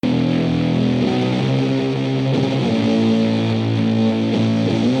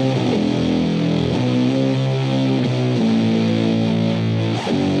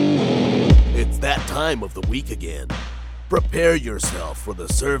time of the week again. Prepare yourself for the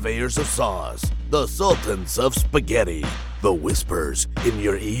surveyors of sauce, the sultans of spaghetti, the whispers in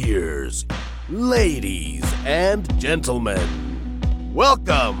your ears. Ladies and gentlemen,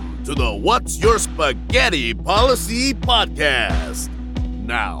 welcome to the What's Your Spaghetti Policy podcast.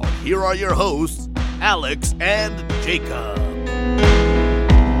 Now, here are your hosts, Alex and Jacob.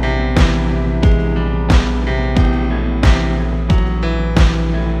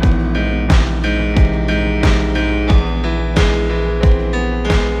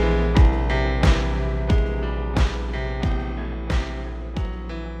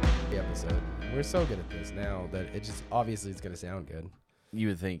 We're so good at this now that it just obviously it's going to sound good. You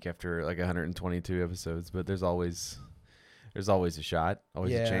would think after like 122 episodes, but there's always a shot,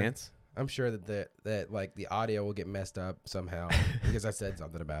 always a chance. I'm sure that like the audio will get messed up somehow because I said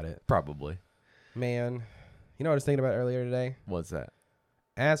something about it. Probably. Man, you know what I was thinking about earlier today? What's that?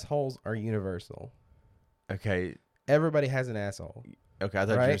 Assholes are universal. Okay. Everybody has an asshole. Okay, I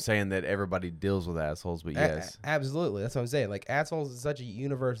thought you were saying that everybody deals with assholes, but yes. Absolutely. That's what I'm saying. Like, assholes is such a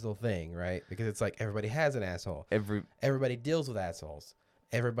universal thing, right? Because it's like everybody has an asshole. Everybody deals with assholes.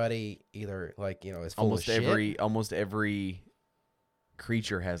 Everybody either, like, you know, is full of shit. Almost every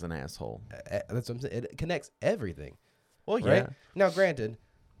creature has an asshole. That's what I'm saying. It connects everything. Well, yeah. Right? Now, granted,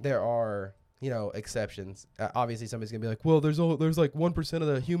 there are, you know, exceptions. Obviously, somebody's going to be like, well, there's like 1% of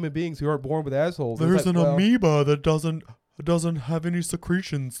the human beings who aren't born with assholes. There's an amoeba that doesn't have any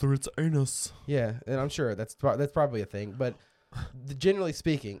secretions through its anus. Yeah, and I'm sure that's probably a thing. But generally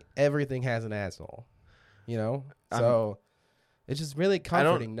speaking, everything has an asshole. You know? So it's just really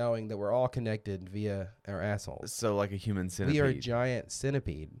comforting knowing that we're all connected via our assholes. So like a human centipede. We are a giant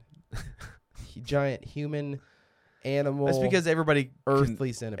centipede. Giant human animal. That's because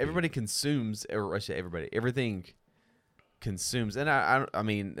earthly centipede. Everybody consumes, or I should say everything consumes. And I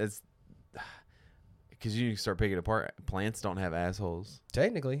mean, it's... Because you start picking apart. Plants don't have assholes.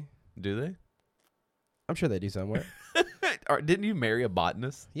 Technically. Do they? I'm sure they do somewhere. Didn't you marry a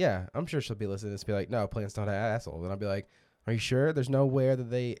botanist? Yeah. I'm sure she'll be listening to this and be like, no, plants don't have assholes. And I'll be like, are you sure? There's nowhere that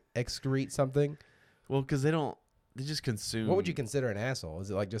they excrete something? Well, because they just consume. What would you consider an asshole?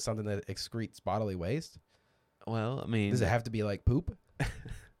 Is it like just something that excretes bodily waste? Well, I mean. Does it have to be like poop?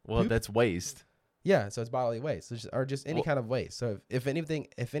 Well, that's waste. Yeah, so it's bodily waste, or just any kind of waste. So if anything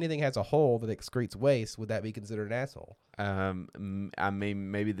has a hole that excretes waste, would that be considered an asshole? I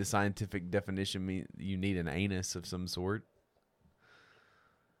mean, maybe the scientific definition means you need an anus of some sort.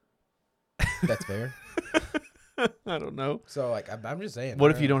 That's fair. I don't know. So like, I'm just saying.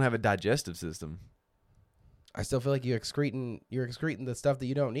 What if you don't have a digestive system? I still feel like you're excreting the stuff that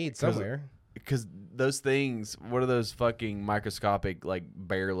you don't need somewhere. Because those things, what are those fucking microscopic, like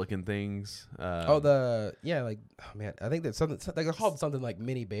bear-looking things? Man, I think that's something. They're called something like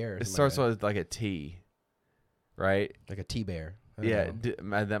mini bears. It starts with like a T, right? Like a T bear. Yeah,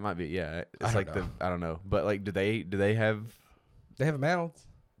 that might be. Yeah, it's like I don't know, but like, do they have? They have mouths,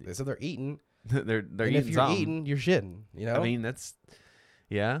 so they're eating. they're and eating. If you're eating, you're shitting. You know. I mean, that's.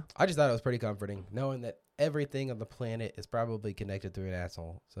 Yeah. I just thought it was pretty comforting knowing that everything on the planet is probably connected through an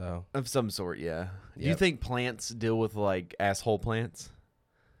asshole. So of some sort, yeah. Yep. Do you think plants deal with like asshole plants?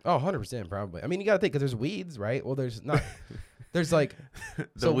 Oh, 100% probably. I mean, you got to think because there's weeds, right? Well, there's not. There's like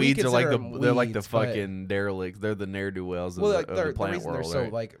the weeds are like they're like the fucking derelicts. They're the ne'er-do-wells of the plant the reason world. They're so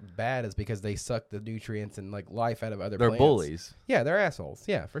like bad is because they suck the nutrients and like life out of other. They're plants. bullies. Yeah, they're assholes.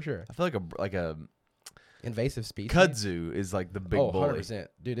 Yeah, for sure. I feel like a invasive species. kudzu is like the big bully. 100%.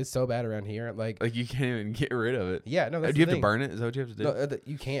 Dude, it's so bad around here. Like you can't even get rid of it. Yeah, no. That's do you the have thing. to burn it? Is that what you have to do? No,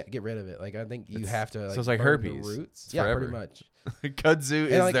 you can't get rid of it. Like I think you have to. Like, so it's like burn herpes. The roots. It's yeah, forever. pretty much. Kudzu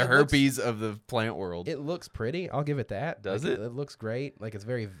is like, the herpes of the plant world. It looks pretty. I'll give it that. Does like, it? It looks great. Like it's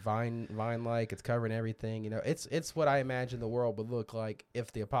very vine-like. It's covering everything. You know, it's what I imagine the world would look like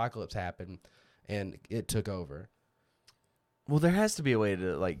if the apocalypse happened and it took over. Well, there has to be a way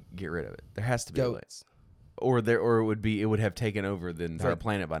to like get rid of it. There has to be Goats. a way. Or it would have taken over the entire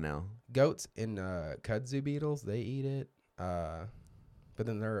planet by now. Goats and kudzu beetles, they eat it. But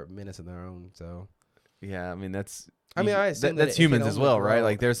then they're a menace of their own. So yeah, I mean I assume that that's humans as well, right? grow.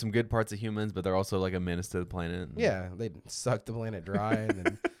 Like there's some good parts of humans, but they're also like a menace to the planet. Yeah, they suck the planet dry and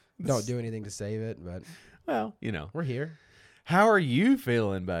then don't do anything to save it. But well, you know, we're here. How are you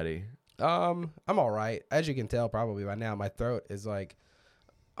feeling, buddy? I'm all right. As you can tell, probably by now, my throat is like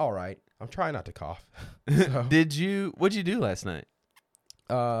all right. I'm trying not to cough. So. What'd you do last night?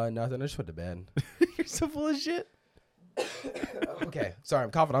 Nothing. I just went to bed. You're so full of shit. Okay, sorry,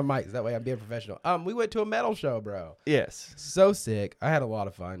 I'm coughing on mics. That way I'm being professional. We went to a metal show, bro. Yes. So sick. I had a lot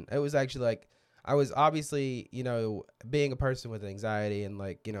of fun. It was actually like, I was obviously, you know, being a person with anxiety and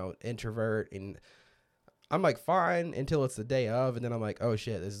like, you know, introvert and I'm like fine until it's the day of, and then I'm like, oh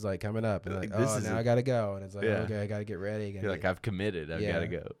shit, this is like coming up, and like, oh, now I gotta go, and it's like, okay, I gotta get ready. You're like, I've committed, I've gotta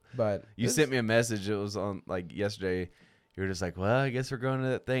go. But you sent me a message. It was on like yesterday. You were just like, well, I guess we're going to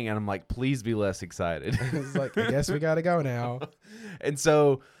that thing, and I'm like, please be less excited. It's like, I guess we gotta go now. And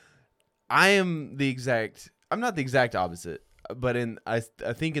so, I'm not the exact opposite, but I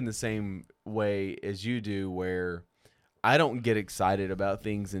think in the same way as you do, where I don't get excited about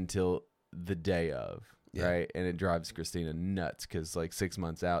things until the day of. Yeah. Right, and it drives Christina nuts because like 6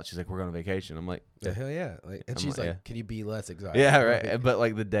 months out, she's like, "We're going on vacation." I'm like, "Hell yeah!" Like, and she's like, yeah. "Can you be less excited?" Yeah, right. But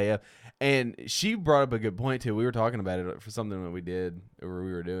like the day of, and she brought up a good point too. We were talking about it for something that we did or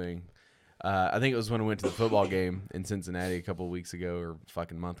we were doing. I think it was when we went to the football game in Cincinnati a couple of weeks ago or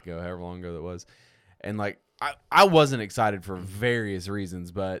fucking month ago, however long ago that was. And like I wasn't excited for various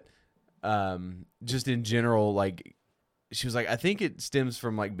reasons, but just in general, like she was like, "I think it stems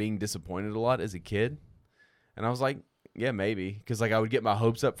from like being disappointed a lot as a kid." And I was like, yeah, maybe, because like I would get my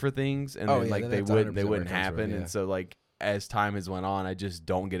hopes up for things, and then like they wouldn't happen, and so like as time has went on, I just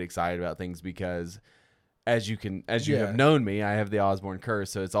don't get excited about things because, as you have known me, I have the Osborne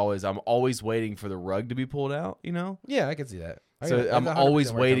curse, so I'm always waiting for the rug to be pulled out, you know? Yeah, I can see that. I'm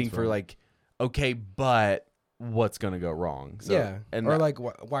always waiting for like, okay, but what's gonna go wrong? So, yeah, and or like,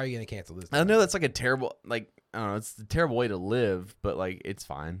 why are you gonna cancel this? I know that's like a terrible, like I don't know, it's a terrible way to live, but like it's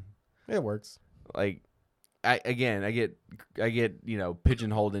fine. It works. Like. I get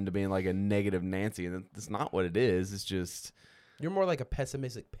pigeonholed into being like a negative Nancy, and that's not what it is. It's just you're more like a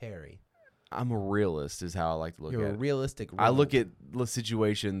pessimistic Perry. I'm a realist, is how I like to look at it. You're a realistic. I look at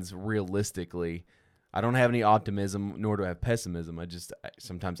situations realistically. I don't have any optimism, nor do I have pessimism.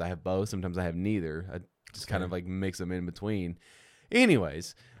 Sometimes I have both, sometimes I have neither. I just kind of like mix them in between.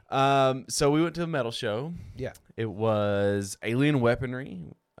 Anyways, so we went to a metal show. Yeah, it was Alien Weaponry.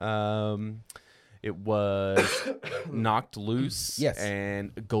 It was Knocked Loose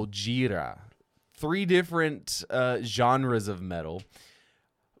and Gojira. 3 different genres of metal.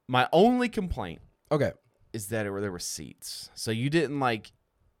 My only complaint is that there were seats. So you didn't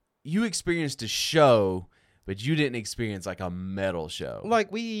you experienced a show, but you didn't experience like a metal show.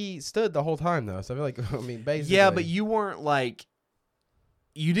 Like we stood the whole time though. So I feel like, I mean, basically. Yeah, but you weren't like,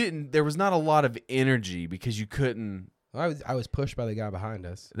 there was not a lot of energy because you couldn't. I was pushed by the guy behind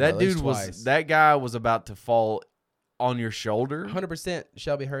us. That guy was about to fall on your shoulder. 100%.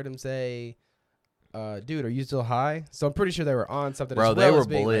 Shelby heard him say, "Dude, are you still high?" So I'm pretty sure they were on something. Bro, they were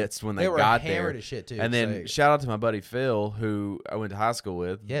blitzed when they got there. They were hammered as shit too. And then shout out to my buddy Phil, who I went to high school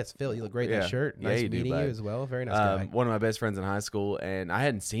with. Yes, Phil, you look great in that shirt. Nice meeting you as well. Very nice guy. One of my best friends in high school, and I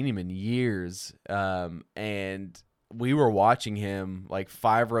hadn't seen him in years. And we were watching him like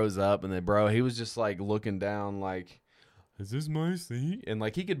 5 rows up, and then he was just like looking down like, is this my seat? And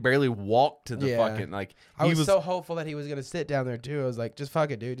like he could barely walk to the fucking like. I was so hopeful that he was gonna sit down there too. I was like, just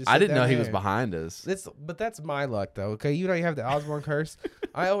fuck it, dude. I didn't know he was behind us. But that's my luck though. Okay, you know you have the Osborne curse.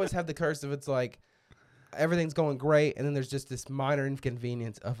 I always have the curse of it's like everything's going great, and then there's just this minor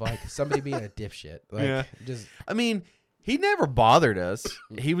inconvenience of like somebody being a dipshit. Like I mean, he never bothered us.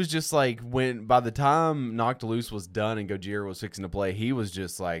 He was just like by the time Knocked Loose was done and Gojira was fixing to play, he was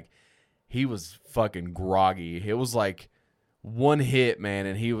just like he was fucking groggy. It was like. One hit, man,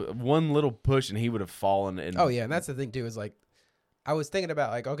 and one little push, and he would have fallen. And and that's the thing too. Is like, I was thinking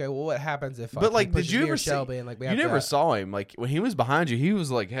about like, okay, well, what happens if? But like, did you ever see Shelby and like you never saw him? Like when he was behind you, he was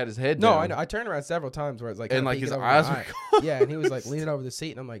like had his head down. No, I know. I turned around several times where it's like, and like his eyes were yeah, and he was like leaning over the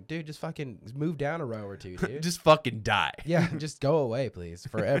seat, and I'm like, dude, just fucking move down a row or two, dude. Just fucking die. Yeah, just go away, please,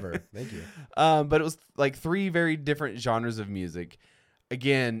 forever. Thank you. But it was like 3 very different genres of music.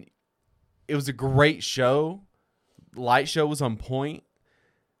 Again, it was a great show. Light show was on point.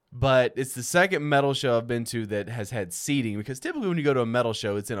 But it's the second metal show I've been to that has had seating, because typically when you go to a metal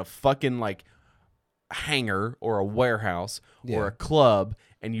show, it's in a fucking like hangar or a warehouse or a club,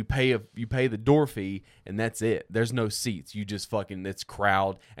 and you pay the door fee, and that's it. There's no seats. You just fucking it's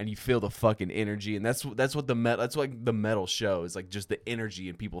crowd, and you feel the fucking energy, and that's what the metal show is like, just the energy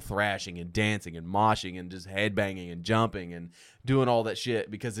and people thrashing and dancing and moshing and just headbanging and jumping and doing all that shit,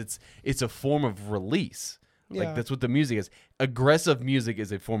 because it's a form of release. Like that's what the music is. Aggressive music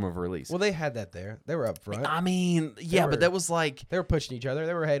is a form of release. Well, they had that there. They were up front. I mean, but that was like they were pushing each other.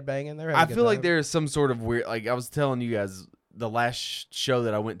 They were headbanging. I feel like there's some sort of weird. Like I was telling you guys, the last show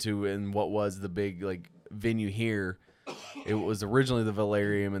that I went to in what was the big like venue here, it was originally the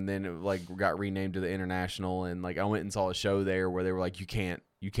Valerium, and then it like got renamed to the International. And like I went and saw a show there where they were like, you can't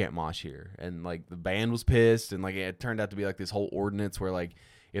mosh here, and like the band was pissed, and like it turned out to be like this whole ordinance where like.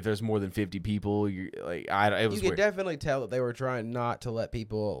 if there's more than 50 people, you're like, it was You could weird. definitely tell that they were trying not to let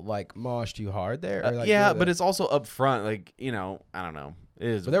people like mosh too hard there. Or, like, Yeah, do but that. it's also up front. Like, I don't know. It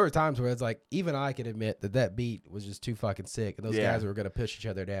is. But there were times where it's like even I could admit that beat was just too fucking sick, and those Yeah. guys were gonna push each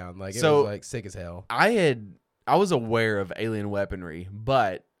other down. Like it So- was like sick as hell. I was aware of alien weaponry,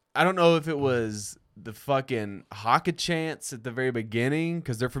 but I don't know if it was the fucking Haka chants at the very beginning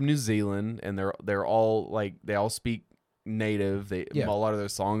because they're from New Zealand and they're all like they all speak native. A lot of their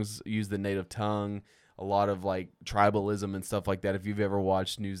songs use the native tongue. A lot of like tribalism and stuff like that. If you've ever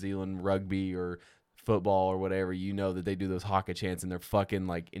watched New Zealand rugby or football or whatever, you know that they do those Haka chants and they're fucking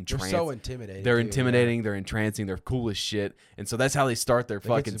like They're entranced. so intimidating. They're too, intimidating. They're entrancing. They're cool as shit. And so that's how they start their It gets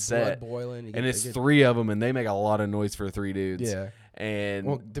fucking your set. blood boiling. You And get- it's it gets- 3 of them, and they make a lot of noise for 3 dudes. Yeah. And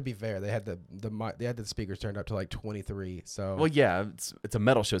Well, to be fair, they had they had the speakers turned up to like 23. So well, yeah, it's a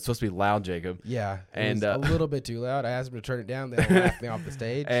metal show. It's supposed to be loud, Jacob. yeah, it and, was a little bit too loud. I asked them to turn it down. They all laughed me off the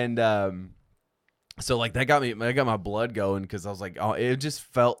stage. And so like that got my blood going because I was like, oh, it just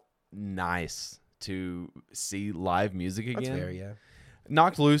felt nice to see live music again. That's fair, yeah.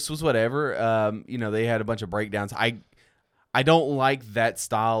 Knocked Loose was whatever. They had a bunch of breakdowns. I don't like that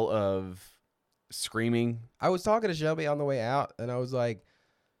style of screaming. I was talking to Shelby on the way out, and I was like,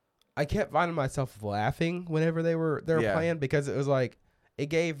 I kept finding myself laughing whenever they were Yeah. playing because it was like it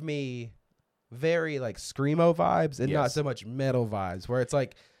gave me very like screamo vibes and not Yes. so much metal vibes. Where it's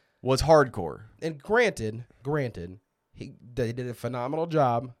like, Was hardcore. and granted, they did a phenomenal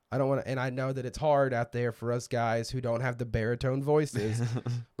job. I don't want to, and I know that it's hard out there for us guys who don't have the baritone voices,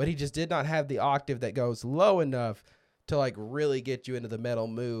 but he just did not have the octave that goes low enough to like really get you into the metal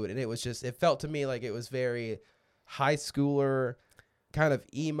mood. And it felt to me like it was very high schooler, kind of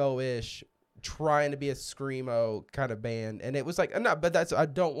emo-ish, trying to be a screamo kind of band. And it was like, I'm not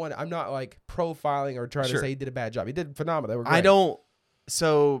like profiling or trying Sure. to say he did a bad job. He did phenomenal. They were great.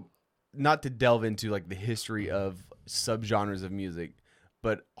 So not to delve into like the history of subgenres of music,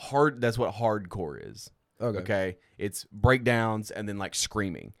 but that's what hardcore is. Okay. It's breakdowns and then like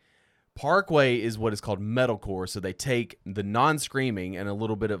screaming. Parkway is what is called metalcore. So they take the non-screaming and a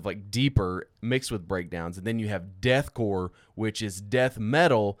little bit of like deeper mixed with breakdowns. And then you have deathcore, which is death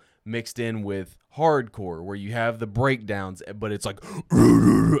metal mixed in with hardcore, where you have the breakdowns, but it's like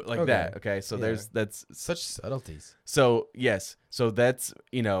that. Okay. So Yeah. that's Such subtleties. so yes, so that's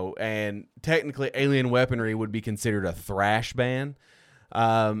and technically Alien Weaponry would be considered a thrash band,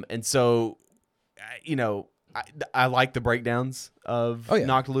 and so I like the breakdowns of Oh, yeah.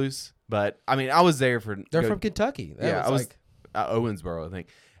 Knocked Loose, but I mean I was there for They're from Kentucky. I was like, Owensboro, I think,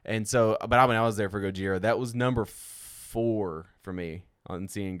 and so but I mean I was there for Gojira. That was number 4 for me on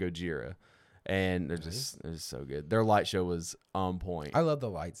seeing Gojira. And they're just so good. Their light show was on point. I love the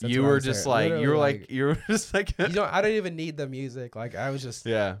lights. That's You what I were was just there. like Literally, you were just like I don't even need the music. Like I was just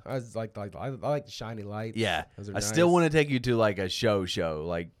yeah. I was like I like the shiny lights. Yeah, Those are I still nice. want to take you to like a show,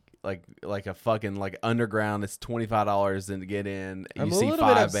 like a fucking like underground. It's $25 and to get in. You I'm see a little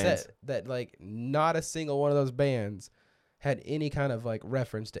 5 bit upset bands. that like not a single one of those bands had any kind of like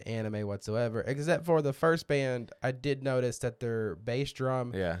reference to anime whatsoever, except for the first band. I did notice that their bass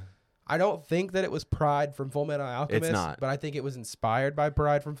drum. Yeah, I don't think that it was Pride from Full Metal Alchemist. not. But I think it was inspired by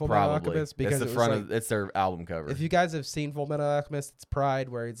Pride from Full Metal probably. Alchemist It's because the it was front like, of it's their album cover. if you guys have seen Full Metal Alchemist, it's Pride,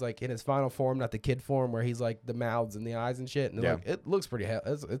 where he's like in his final form, not the kid form, where he's like the mouths and the eyes and shit. And Yeah. like, it looks pretty hell.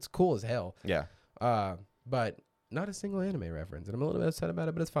 It's cool as hell. yeah, But not a single anime reference, and I'm a little bit upset about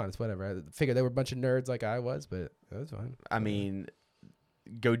it. But it's fine. It's whatever. I figured they were a bunch of nerds like I was, but it was fine. I mean,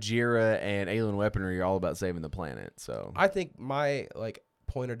 Gojira and Alien Weaponry are all about saving the planet. So I think my like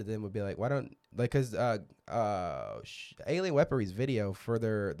pointer to them would be like, why don't like because Alien Weaponry's video for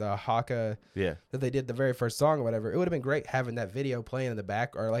the Haka yeah, that they did the very first song or whatever, it would have been great having that video playing in the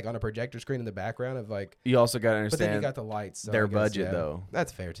back or like on a projector screen in the background of like. you also got to But then you understand got the lights. So their I guess, budget yeah. though.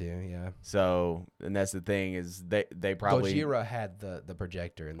 That's fair too. Yeah. So and that's the thing is they probably Gojira had the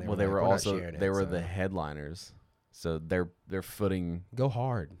projector and they like, were "We're not also sharing it," they were so. the headliners. So they're footing. Go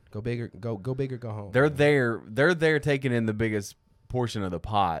hard, go bigger, go big or go home. They're there taking in the biggest portion of the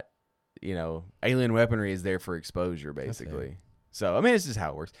pot. Alien Weaponry is there for exposure, basically. So I mean, it's just how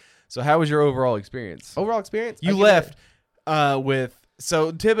it works. So how was your overall experience? Overall experience. I You give it- left with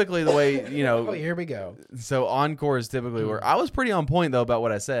so typically the way Oh, here we go. So encore is typically where I was pretty on point though about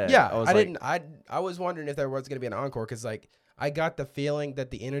what I said. Yeah, I was I like, didn't. I was wondering if there was going to be an encore because like I got the feeling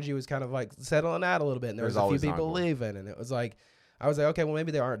that the energy was kind of like settling out a little bit, and there There's was a few always an people encore. leaving, and it was like I was like, okay, well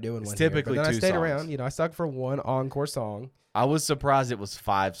maybe they aren't doing It's one. typically here. But then 2 I stayed songs. around. I stuck for one encore song. I was surprised it was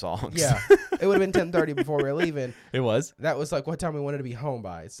 5 songs. Yeah, it would have been 10:30 before we were leaving. it was. That was like what time we wanted to be home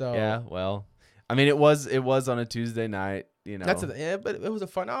by. So Yeah, well, I mean, it was on a Tuesday night. You know, but it was a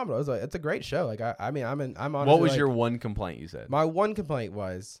phenomenal. It was like it's a great show. Like I'm honestly. What was like, your one complaint you said? My one complaint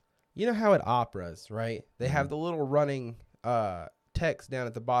was, you know how at operas, right? They have the little running text down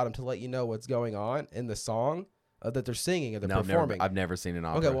at the bottom to let you know what's going on in the song that they're singing or they're performing. I've never seen an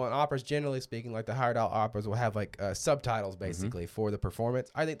opera. Okay, well, in operas, generally speaking, like the higher dollar operas will have like subtitles basically for the performance.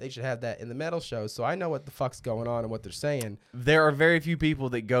 I think they should have that in the metal shows, so I know what the fuck's going on and what they're saying. There are very few people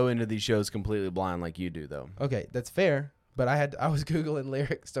that go into these shows completely blind like you do, though. Okay, that's fair. But I was Googling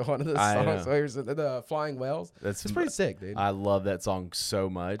lyrics to one of the songs. So here's the Flying Whales. It's pretty sick, dude. I love that song so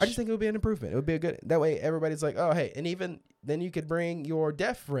much. I just think it would be an improvement. It would be a good. That way, everybody's like, oh, hey, and even then you could bring your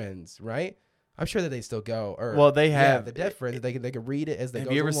deaf friends, right? I'm sure that they still go. Or they have the deaf friends. They can read it as they go.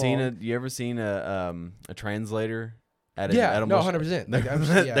 Have you ever seen a translator? At a 100%.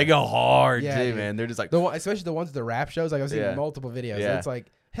 Like, they go hard too, man. They're just like especially the ones with the rap shows. Like I've seen multiple videos. Yeah. It's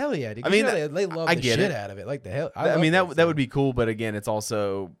like. Hell yeah, dude. I mean, they love the shit out of it. Like the hell. I mean, that would be cool, but again, it's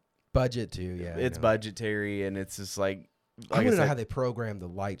also budget too. Yeah, it's budgetary, and it's just like I want to know how they program the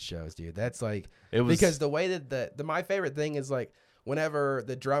light shows, dude. That's like because the way that my favorite thing is like whenever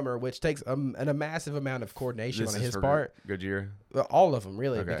the drummer, which takes a massive amount of coordination on his part. Goodyear, all of them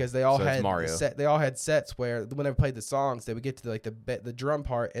really, because they all had Mario. They all had sets where when they played the songs, they would get to like the drum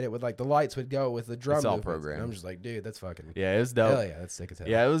part, and it would like the lights would go with the drum. It's all movements. programmed. And I'm just like, dude, that's fucking it was dope. Hell yeah, that's sick as hell.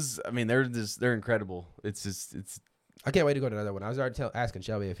 Yeah, it was. I mean, they're incredible. It's. I can't wait to go to another one. I was already asking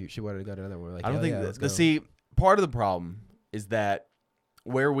Shelby if she wanted to go to another one. We're like, I don't think see part of the problem is that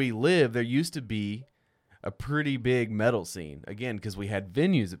where we live, there used to be a pretty big metal scene, again, because we had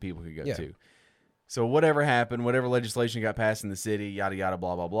venues that people could go to. So whatever happened, whatever legislation got passed in the city, yada, yada,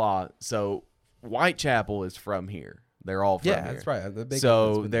 blah, blah, blah. So Whitechapel is from here. They're all from here. Yeah, that's right. The big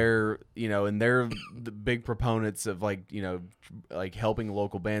so they're, and they're the big proponents of like helping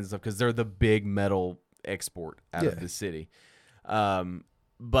local bands and stuff because they're the big metal export out of the city.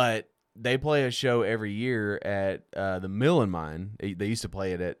 But they play a show every year at the Mill and Mine. They used to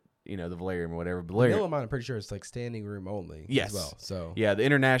play it at the Valerian or whatever. Mill and Mine, I'm pretty sure it's like standing room only. Yes. As well. So yeah, the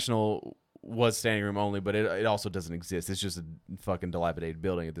International was standing room only, but it also doesn't exist. It's just a fucking dilapidated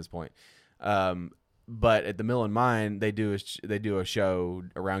building at this point. But at the Mill and Mine, they do a show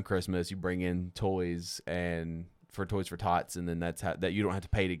around Christmas. You bring in toys and for Toys for Tots, and then that's how that you don't have to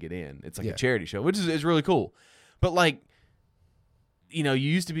pay to get in. It's like a charity show, which is really cool. But like, you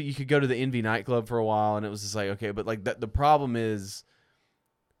could go to the Envy nightclub for a while, and it was just like, okay, but like the problem is,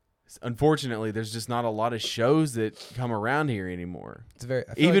 unfortunately, there's just not a lot of shows that come around here anymore. It's very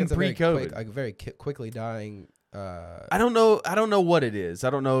even pre-COVID, very quickly dying. I don't know what it is. I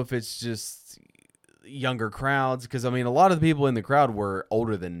don't know if it's just younger crowds, because I mean, a lot of the people in the crowd were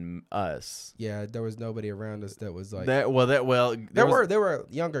older than us. Yeah, there was nobody around us that was like that. There were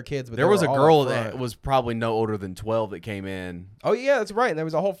younger kids, but there was a girl that was probably no older than 12 that came in. Oh yeah, that's right. And there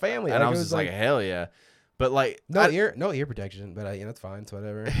was a whole family, and I was just like, hell yeah. But like no ear protection, but that's fine. It's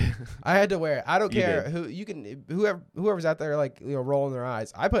whatever. I had to wear it. I don't care whoever's out there like rolling their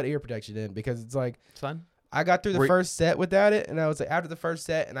eyes. I put ear protection in because it's like it's fine. I got through the first set without it, and I was like, after the first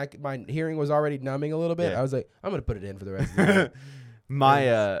set, and my hearing was already numbing a little bit. I was like, I'm gonna put it in for the rest of the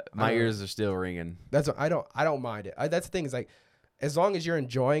night. my ears are still ringing. That's what, I don't mind it. That's the thing is like, as long as you're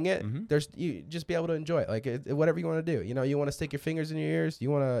enjoying it, you just be able to enjoy it. Like whatever you want to do. You want to stick your fingers in your ears.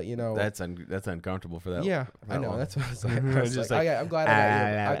 You want to, That's uncomfortable for that. Yeah, I know. Long. That's what I was like. I'm glad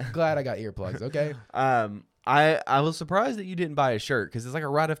I got earplugs. Okay. I was surprised that you didn't buy a shirt because it's like a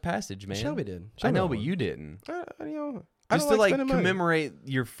rite of passage, man. Shelby did. I know, but you didn't. Just to like commemorate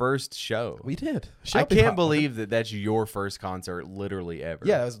your first show. We did. I can't believe that that's your first concert, literally ever.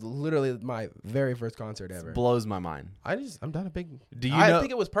 Yeah, that was literally my very first concert ever. It blows my mind. I'm not a big. I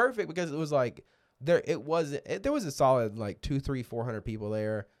think it was perfect because it was like there was a solid like 200-400 people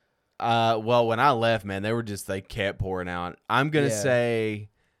there. Well, when I left, man, they kept pouring out. I'm gonna say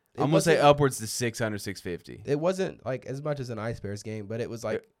upwards to 600, 650. It wasn't like as much as an Ice Bears game, but it was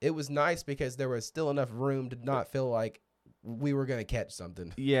like it was nice because there was still enough room to not feel like we were gonna catch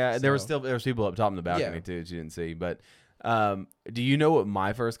something. Yeah, there was people up top in the balcony too that you didn't see. But do you know what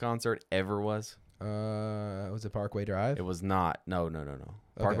my first concert ever was? Was it Parkway Drive? It was not. No.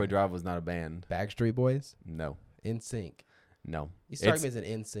 Parkway Drive was not a band. Backstreet Boys? No. NSYNC? No. You struck me as an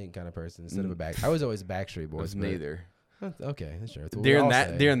NSYNC kind of person instead of a back. I was always Backstreet Boys. It was neither. Okay, sure. During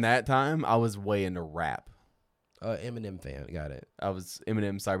that time, I was way into rap. Eminem fan, got it. I was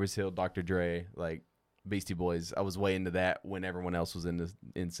Eminem, Cypress Hill, Dr. Dre, like Beastie Boys. I was way into that when everyone else was into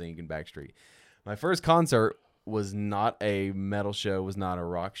NSYNC and Backstreet. My first concert was not a metal show, was not a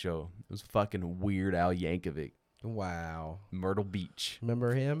rock show. It was fucking Weird Al Yankovic. Wow. Myrtle Beach.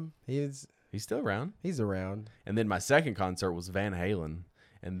 Remember him? He was He's still around. He's around. And then my second concert was Van Halen.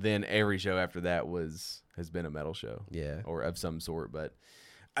 And then every show after that has been a metal show. Yeah. Or of some sort. But,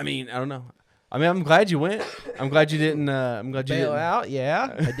 I mean, I don't know. I mean, I'm glad you went. I'm glad you didn't. I'm glad you Bail didn't. out?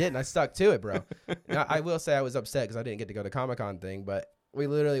 Yeah, I didn't. I stuck to it, bro. Now, I will say I was upset because I didn't get to go to Comic-Con thing, but we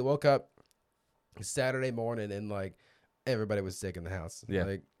literally woke up Saturday morning and, like, everybody was sick in the house. Yeah.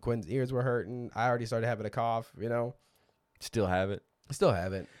 Like, Quinn's ears were hurting. I already started having a cough, you know? Still have it. Still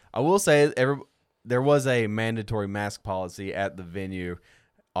haven't. I will say there was a mandatory mask policy at the venue.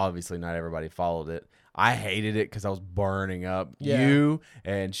 Obviously, not everybody followed it. I hated it because I was burning up. Yeah. You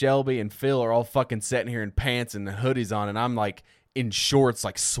and Shelby and Phil are all fucking sitting here in pants and hoodies on, and I'm like in shorts,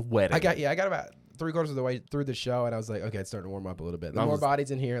 like sweating. I got about 3/4 of the way through the show, and I was like, okay, it's starting to warm up a little bit. The more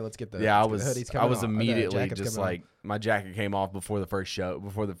bodies in here, let's get the hoodies coming I was off. immediately The just like my jacket came off before the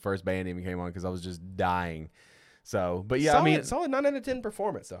first band even came on because I was just dying. So, but yeah, solid, I mean, solid 9 out of 10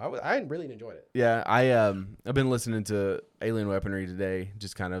 performance. So I really enjoyed it. yeah, I've been listening to Alien Weaponry today,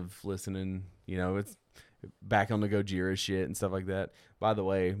 just kind of listening. You know, it's back on the Gojira shit and stuff like that. By the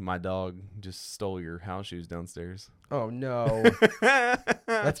way, my dog just stole your house shoes downstairs. Oh no,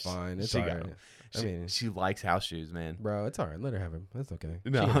 that's fine. It's all right. I mean, she likes house shoes, man. bro, it's all right. Let her have him. That's okay.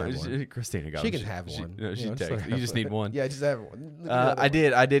 No, she can have one. Christina got She them. can have one. No, she You know, just takes. let her You have just one. need one. Yeah, just have one. I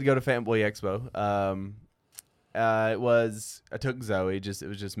did go to Fanboy Expo. I took Zoe. It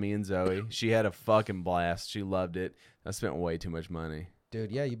was just me and Zoe. She had a fucking blast. She loved it. I spent way too much money.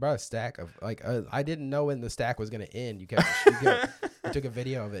 Dude, yeah, you brought a stack of like I didn't know when the stack was gonna end. You took a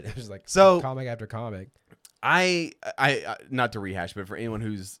video of it. It was like comic after comic. I not to rehash, but for anyone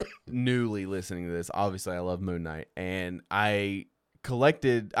who's newly listening to this, obviously I love Moon Knight, and I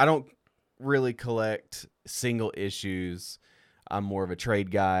don't really collect single issues. I'm more of a trade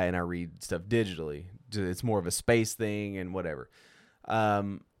guy, and I read stuff digitally. It's more of a space thing and whatever.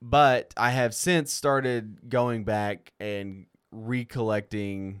 But I have since started going back and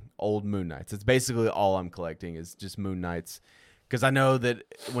recollecting old Moon Knights. It's basically all I'm collecting is just Moon Knights, because I know that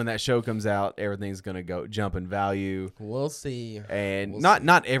when that show comes out, everything's gonna go jump in value. We'll see. And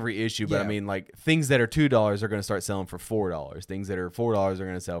not every issue, but Yeah. I mean, like, things that are $2 are gonna start selling for $4. Things that are $4 are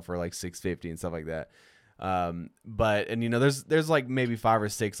gonna sell for like $6.50 and stuff like that. But you know, there's like maybe 5 or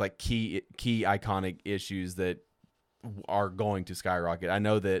 6 like key iconic issues that are going to skyrocket. I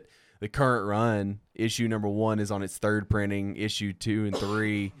know that the current run, issue number 1 is on its 3rd printing. Issue 2 and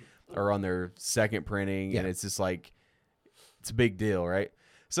 3 are on their 2nd printing, and it's just like it's a big deal, right?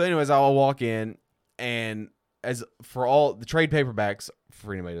 So, anyways, I'll walk in, and as for all the trade paperbacks,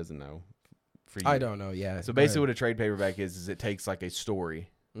 for anybody who doesn't know, for you, I don't know. Yeah. So basically, what a trade paperback is it takes like a story,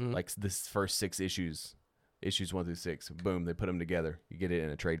 Mhm. like this first 6 issues 1 through 6. Boom, they put them together. You get it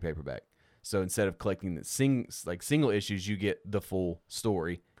in a trade paperback. So instead of collecting the single issues, you get the full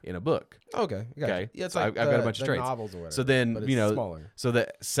story in a book. Okay. Okay. Yeah, it's So like I've got a bunch of trades. novels or whatever. So then, but you know, smaller. so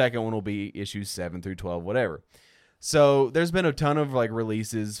the second one will be issues 7 through 12, whatever. So there's been a ton of like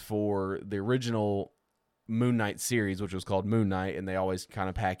releases for the original Moon Knight series, which was called Moon Knight, and they always kind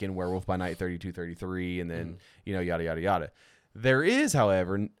of pack in Werewolf by Night 32, 33, and then, you know, yada, yada, yada. There is,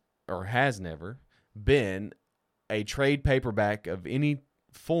 however, or has never been a trade paperback of any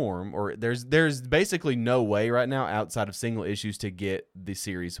form, or there's basically no way right now outside of single issues to get the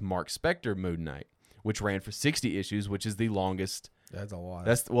series Mark Spector Moon Knight, which ran for 60 issues, which is the longest. That's a lot.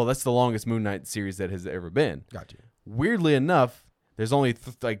 That's the longest Moon Knight series that has ever been. Got you. Weirdly enough, there's only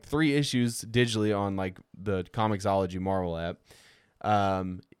like 3 issues digitally on like the Comixology Marvel app,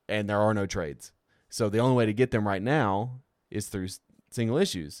 and there are no trades. So the only way to get them right now is through single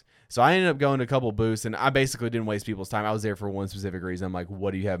issues. So I ended up going to a couple booths, and I basically didn't waste people's time. I was there for one specific reason. I'm like,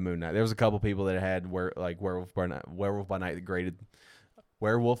 what do you have Moon Knight? There was a couple people that had Werewolf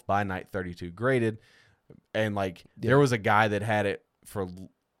by Night 32 graded, and like there was a guy that had it for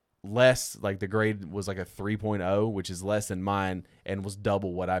less, like the grade was like a 3.0, which is less than mine, and was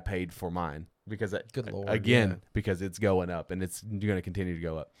double what I paid for mine, because Good Lord, again, because it's going up and it's going to continue to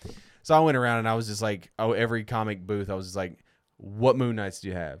go up. So I went around and I was just like, every comic booth, I was just like, what Moon Knights do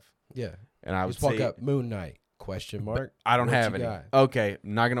you have? Yeah. And I would Just walk say, up, Moon Knight, question mark. I don't What have you any. got? Okay,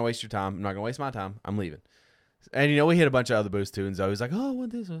 I'm not going to waste your time. I'm not going to waste my time. I'm leaving. And, you know, we hit a bunch of other booths too, and Zoe's like, oh,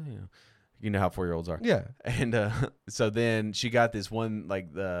 what this? You know how 4-year-olds are. Yeah. And so then she got this one,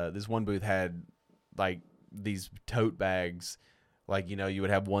 like this one booth had like these tote bags, like, you know, you would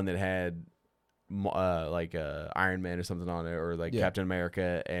have one that had like Iron Man or something on it, or like Captain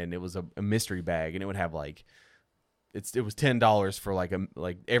America, and it was a mystery bag, and it would have like it was $10 for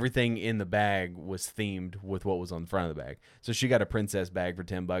like everything in the bag was themed with what was on the front of the bag. So she got a princess bag for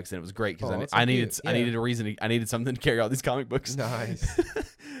 $10, and it was great because I needed a reason. I needed something to carry all these comic books. Nice.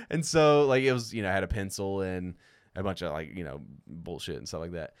 And so like it was, I had a pencil and a bunch of like bullshit and stuff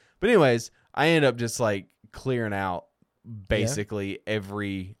like that. But anyways, I ended up just like clearing out basically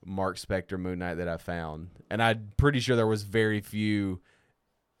every Mark Spector Moon Knight that I found, and I'm pretty sure there was very few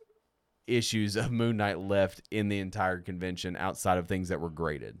issues of Moon Knight left in the entire convention outside of things that were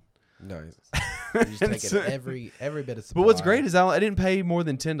graded. Nice. You're just taking every bit of supply. But what's great is I didn't pay more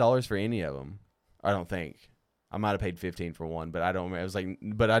than $10 for any of them. I don't think. I might have paid $15 for one, but I don't. It was like,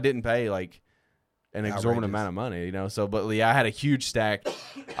 but I didn't pay like an exorbitant amount of money, So, but yeah, I had a huge stack.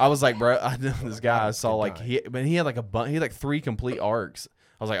 I was like, bro, I know this guy. I saw like he had like he had like 3 complete arcs.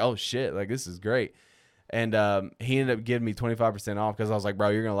 I was like, oh shit, like this is great. And he ended up giving me 25% off because I was like, bro,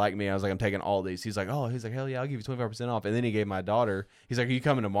 you're going to like me. I was like, I'm taking all these. He's like, hell yeah, I'll give you 25% off. And then he gave my daughter, he's like, are you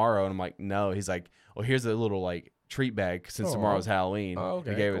coming tomorrow? And I'm like, no. He's like, well, here's a little like treat bag since tomorrow's Halloween. Oh, okay,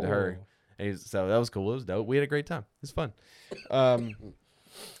 he gave it to her. And so that was cool. It was dope. We had a great time. It was fun. Are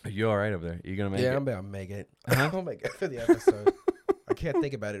you all right over there? You going to make it? Yeah, I'm going to make it. I'll make it for the episode. I can't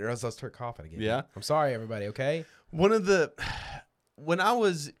think about it or else I'll start coughing again. Yeah. I'm sorry, everybody, okay? When I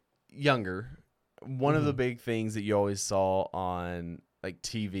was younger, one of the big things that you always saw on like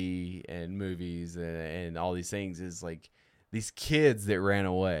TV and movies and all these things is like these kids that ran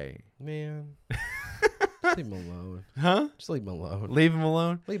away. Man. Just leave them alone. Huh? Just leave them alone. Leave them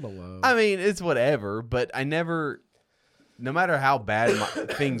alone? Leave them alone. I mean, it's whatever, but I never, no matter how bad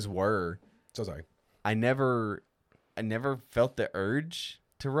things were. So sorry. I never felt the urge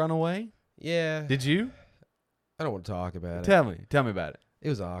to run away. Yeah. Did you? I don't want to talk about it. Tell me about it. It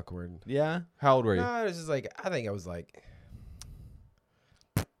was awkward. Yeah? How old were you? No, it was just like, I think I was like,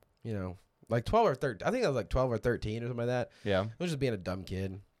 like 12 or 13. I think I was like 12 or 13 or something like that. Yeah. I was just being a dumb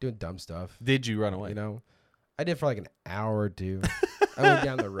kid, doing dumb stuff. Did you run away? I did for like an hour or two. I went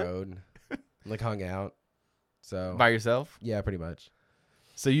down the road and like hung out. So By yourself? Yeah, pretty much.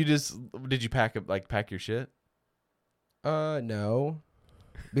 So did you pack your shit? No.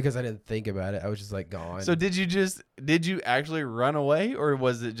 Because I didn't think about it. I was just like gone. So did you actually run away, or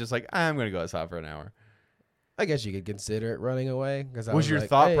was it just like, I'm going to go outside for an hour? I guess you could consider it running away. Was your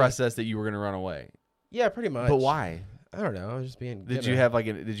thought process that you were going to run away? Yeah, pretty much. But why? I don't know. I was just being. Did you get?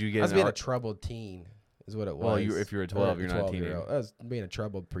 I was being a troubled teen, is what it was. Well, if you're a 12, you're not a teenager. I was being a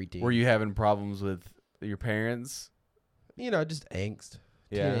troubled preteen. Were you having problems with your parents? Just angst.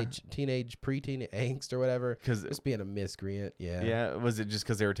 Yeah. Teenage, preteen angst or whatever. Because just being a miscreant. Yeah. Yeah. Was it just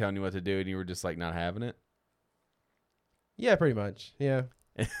because they were telling you what to do and you were just like not having it? Yeah, pretty much. Yeah.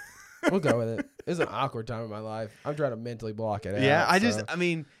 We'll go with it. It was an awkward time in my life. I'm trying to mentally block it out. Yeah. I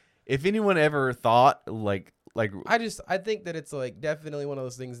mean, if anyone ever thought I think that it's like definitely one of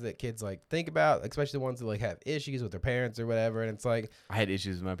those things that kids like think about, especially the ones that like have issues with their parents or whatever. And it's like, I had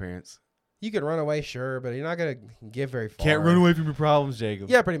issues with my parents. You can run away, sure, but you're not going to get very far. Can't run away from your problems, Jacob.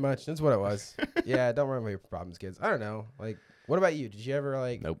 Yeah, pretty much. That's what it was. Yeah, don't run away from problems, kids. I don't know. Like, what about you? Did you ever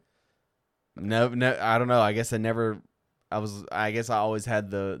like? Nope. No, I don't know. I guess I guess I always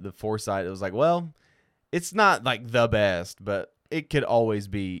had the foresight. It was like, well, it's not like the best, but it could always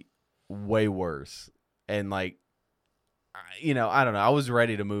be way worse. And like, I don't know. I was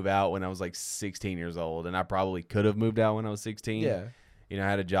ready to move out when I was like 16 years old, and I probably could have moved out when I was 16. Yeah. I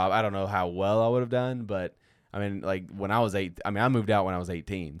had a job. I don't know how well I would have done, but I mean, like when I was I moved out when I was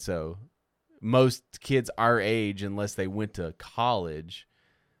 18. So most kids our age, unless they went to college,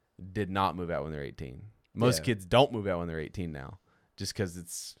 did not move out when they're 18. Most kids don't move out when they're 18 now, just because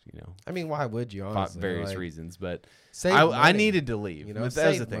it's, I mean, why would you, honestly? For various reasons, but I needed to leave. That was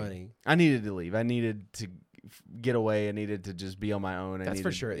the thing. Money. I needed to leave. I needed to get away. I needed to just be on my own. That's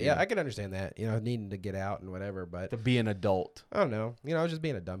for sure. Yeah, I can understand that. Needing to get out and whatever, but to be an adult. I don't know. I was just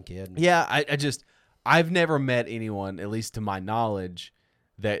being a dumb kid. Yeah, I've never met anyone, at least to my knowledge,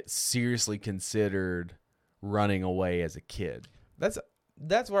 that seriously considered running away as a kid.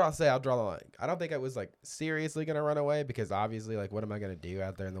 That's where I'll say I'll draw the line. I don't think I was like seriously gonna run away, because obviously, like, what am I gonna do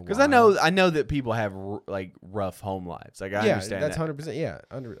out there in the wild? Because I know that people have like rough home lives. Like I understand that's 100%. Yeah,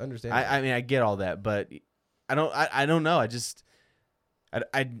 understand. I mean, I get all that, but I don't know.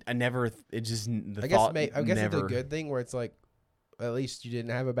 I never. It just. I guess it's a good thing where it's like, at least you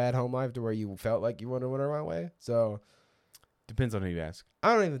didn't have a bad home life to where you felt like you wanted to run away. So depends on who you ask.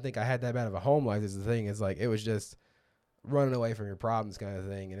 I don't even think I had that bad of a home life. Is the thing. It's like it was just running away from your problems kind of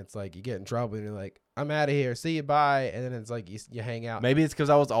thing, and it's like you get in trouble and you're like, I'm out of here, see you, bye, and then it's like you hang out. Maybe it's because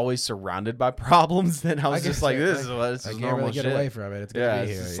I was always surrounded by problems. Then I was just like, this is I can't really get away from it. It's gonna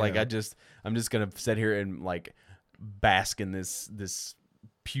be here. It's like I'm just gonna sit here and like bask in this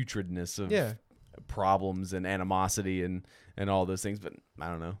putridness of problems and animosity and all those things. But I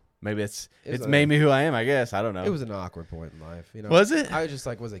don't know. Maybe it's made me who I am, I guess. I don't know. It was an awkward point in life. You know, was it? I was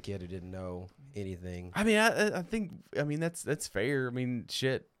just was a kid who didn't know anything. I mean, I think that's fair. I mean,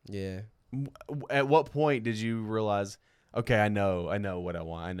 shit. Yeah. At what point did you realize, okay, I know what I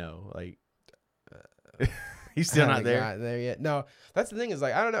want. I know, like, he's still not there. Not there yet. No, that's the thing is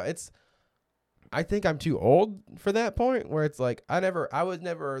I don't know. I think I'm too old for that point where it's like I was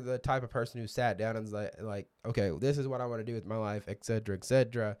never the type of person who sat down and was like, okay, this is what I want to do with my life, et cetera, et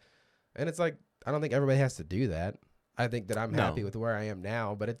cetera. And it's like, I don't think everybody has to do that. I think that I'm happy with where I am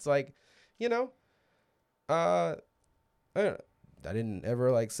now, but it's like, you know, I didn't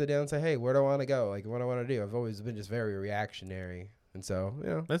ever sit down and say, hey, where do I want to go? Like, what do I want to do? I've always been just very reactionary. And so, you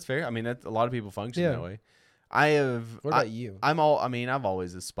know. That's fair. I mean, a lot of people function that way. What about you? I've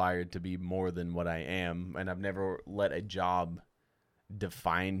always aspired to be more than what I am, and I've never let a job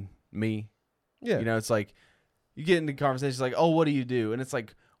define me. Yeah. You know, it's like you get into conversations like, oh, what do you do? And it's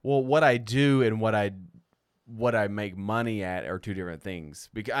like, well, what I do and what I make money at are two different things.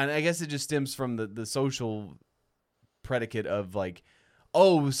 And I guess it just stems from the social predicate of like,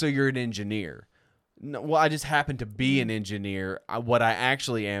 oh, so you're an engineer. No, well, I just happen to be an engineer. What I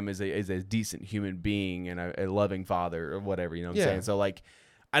actually am is a decent human being and a loving father or whatever, you know what I'm saying? So like,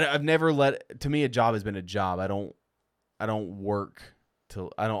 I've never to me, a job has been a job. I don't work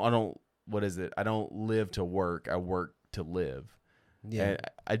what is it? I don't live to work. I work to live. Yeah. And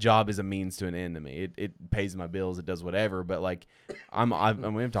a job is a means to an end to me. It pays my bills. It does whatever. But like,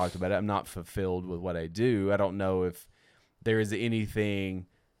 we've talked about it. I'm not fulfilled with what I do. I don't know if there is anything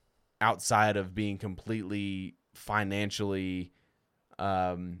outside of being completely financially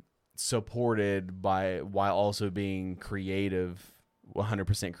supported while also being creative,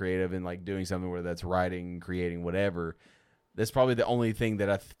 100% creative, and like doing something where that's writing, creating, whatever. That's probably the only thing that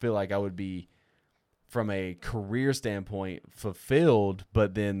I feel like I would be, from a career standpoint, fulfilled.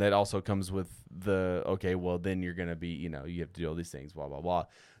 But then that also comes with okay, well then you're gonna be, you have to do all these things, blah blah blah.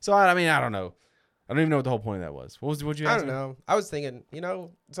 So I mean, I don't know. I don't even know what the whole point of that was. What you? I don't know. I was thinking,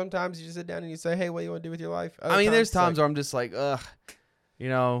 sometimes you just sit down and you say, "Hey, what do you want to do with your life?" There's times where I'm just like, ugh,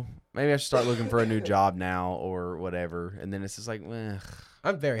 maybe I should start looking for a new job now or whatever. And then it's just like, ugh.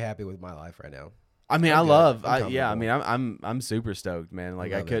 I'm very happy with my life right now. I mean, I'm super stoked, man.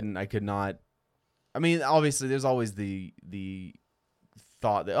 Like I could not. I mean, obviously, there's always the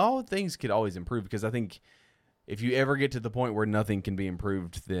thought that things could always improve, because I think if you ever get to the point where nothing can be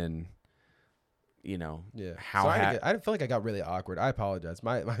improved, then how I feel like I got really awkward. I apologize.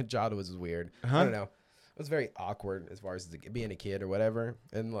 My childhood was weird. I don't know. It was very awkward as far as being a kid or whatever,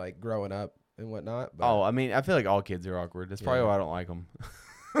 and like growing up and whatnot. But, I feel like all kids are awkward. That's probably why I don't like them.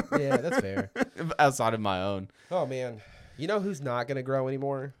 Yeah, that's fair. Outside of my own. Oh man, you know who's not gonna grow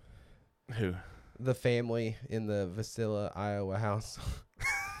anymore? Who? The family in the Vasilla, Iowa house.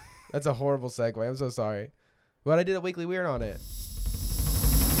 That's a horrible segue. I'm so sorry, but I did a Weekly Weird on it.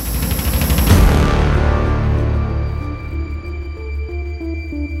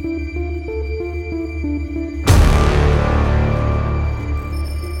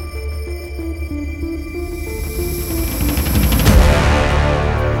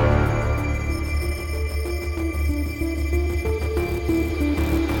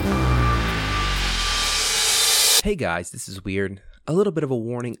 Hey guys, this is Weird. A little bit of a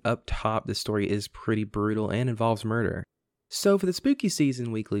warning up top, this story is pretty brutal and involves murder. So for the spooky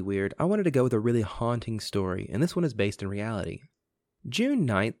season Weekly Weird, I wanted to go with a really haunting story, and this one is based in reality. June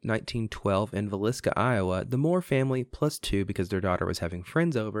 9th, 1912, in Villisca, Iowa, the Moore family, plus two because their daughter was having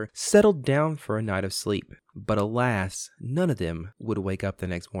friends over, settled down for a night of sleep. But alas, none of them would wake up the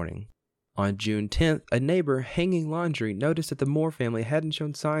next morning. On June 10th, a neighbor hanging laundry noticed that the Moore family hadn't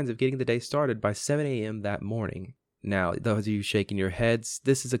shown signs of getting the day started by 7 a.m. that morning. Now, those of you shaking your heads,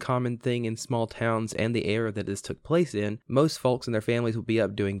 this is a common thing in small towns and the area that this took place in. Most folks and their families will be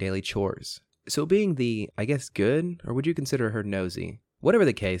up doing daily chores. So being the, I guess, good, or would you consider her nosy? Whatever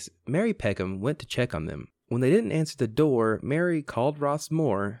the case, Mary Peckham went to check on them. When they didn't answer the door, Mary called Ross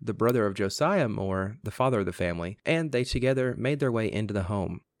Moore, the brother of Josiah Moore, the father of the family, and they together made their way into the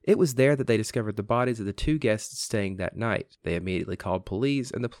home. It was there that they discovered the bodies of the two guests staying that night. They immediately called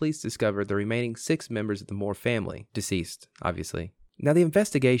police, and the police discovered the remaining 6 members of the Moore family, deceased, obviously. Now the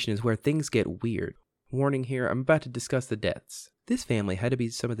investigation is where things get weird. Warning here, I'm about to discuss the deaths. This family had to be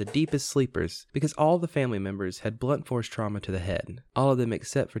some of the deepest sleepers because all the family members had blunt force trauma to the head. All of them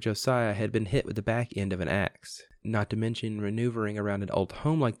except for Josiah had been hit with the back end of an axe. Not to mention, maneuvering around an old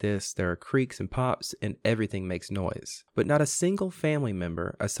home like this, there are creaks and pops and everything makes noise. But not a single family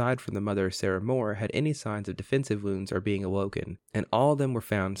member, aside from the mother Sarah Moore, had any signs of defensive wounds or being awoken, and all of them were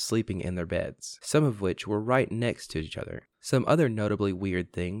found sleeping in their beds, some of which were right next to each other. Some other notably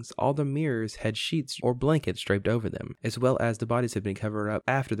weird things, all the mirrors had sheets or blankets draped over them, as well as the bodies had been covered up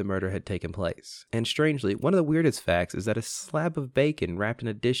after the murder had taken place. And strangely, one of the weirdest facts is that a slab of bacon wrapped in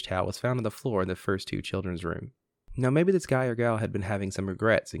a dish towel was found on the floor in the first two children's room. Now maybe this guy or gal had been having some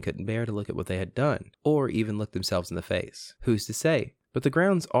regrets and couldn't bear to look at what they had done, or even look themselves in the face. Who's to say? But the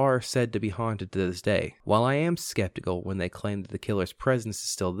grounds are said to be haunted to this day. While I am skeptical when they claim that the killer's presence is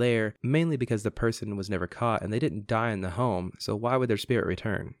still there, mainly because the person was never caught and they didn't die in the home, so why would their spirit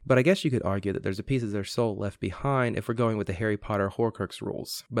return? But I guess you could argue that there's a piece of their soul left behind if we're going with the Harry Potter Horcrux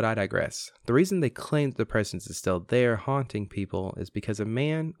rules, but I digress. The reason they claim that the presence is still there haunting people is because a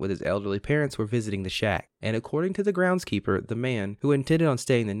man with his elderly parents were visiting the shack, and according to the groundskeeper, the man, who intended on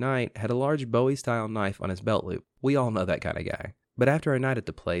staying the night, had a large Bowie-style knife on his belt loop. We all know that kind of guy. But after a night at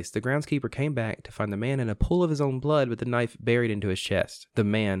the place, the groundskeeper came back to find the man in a pool of his own blood with the knife buried into his chest. The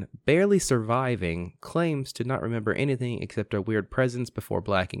man, barely surviving, claims to not remember anything except a weird presence before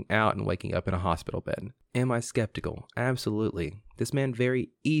blacking out and waking up in a hospital bed. Am I skeptical? Absolutely. This man very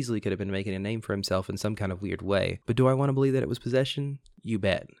easily could have been making a name for himself in some kind of weird way. But do I want to believe that it was possession? You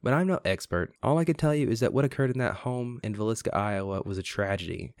bet. But I'm no expert. All I can tell you is that what occurred in that home in Villisca, Iowa was a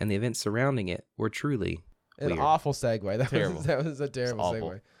tragedy, and the events surrounding it were truly an awful segue. That was a terrible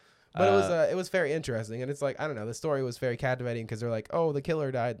segue. But it was very interesting, and it's like, I don't know, the story was very captivating because they're like, oh, the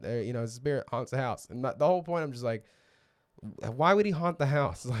killer died, his spirit haunts the house, and the whole point, I'm just like, why would he haunt the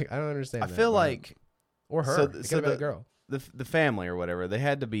house? Like, I don't understand. I feel like, or her, it could have been a girl. The family or whatever, they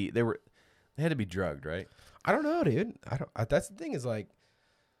had to be drugged, right? I don't know, dude. That's the thing is like,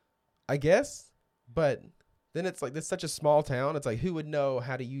 I guess, but then it's like, this is such a small town. It's like, who would know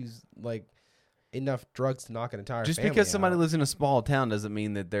how to use like enough drugs to knock an entire just family because somebody out. lives in a small town doesn't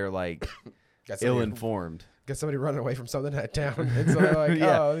mean that they're like ill-informed. Got somebody running away from something in that town. It's like,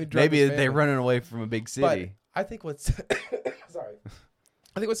 yeah. oh, maybe they're running away from a big city. But I think what's sorry.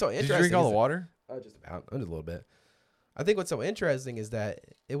 I think what's so interesting. Did you drink all the water? Just about, just a little bit. I think what's so interesting is that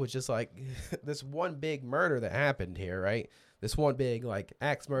it was just like this one big murder that happened here, right? This one big like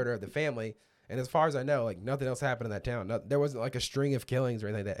axe murder of the family, and as far as I know, like nothing else happened in that town. There wasn't like a string of killings or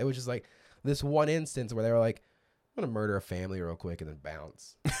anything like that. It was just like this one instance where they were like, I'm gonna murder a family real quick and then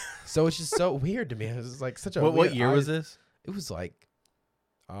bounce. So it's just so weird to me. It was like such a what year was this? It was like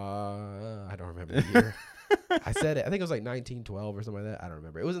I don't remember the year. I said it. I think it was like 1912 or something like that. I don't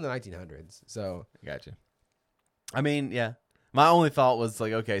remember. It was in the 1900s. So gotcha. I mean, yeah. My only thought was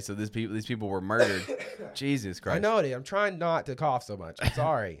like, okay, so these people were murdered. Jesus Christ. I know, dude. I'm trying not to cough so much. I'm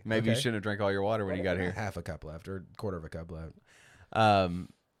sorry. Maybe you shouldn't have drank all your water when you got here. Half a cup left or a quarter of a cup left.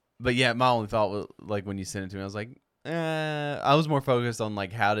 But yeah, my only thought was like when you sent it to me, I was like, I was more focused on like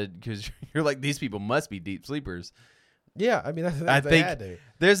because you're like, these people must be deep sleepers. Yeah, I mean, I think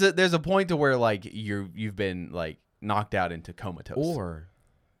there's a point to where like you've been like knocked out into comatose, or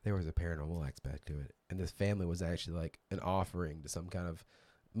there was a paranormal aspect to it, and this family was actually like an offering to some kind of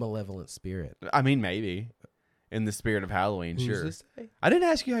malevolent spirit. I mean, maybe in the spirit of Halloween. Who's sure. to say? I didn't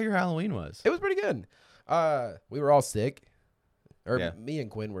ask you how your Halloween was. It was pretty good. We were all sick. Yeah. Me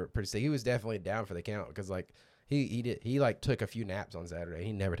and Quinn were pretty sick. He was definitely down for the count because like he like took a few naps on Saturday.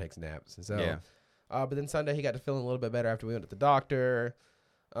 He never takes naps, and so yeah. But then Sunday he got to feeling a little bit better after we went to the doctor.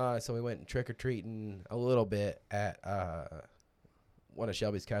 So we went trick or treating a little bit at one of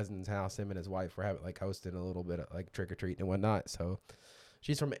Shelby's cousins' house. Him and his wife were having like hosting a little bit of like trick or treating and whatnot. So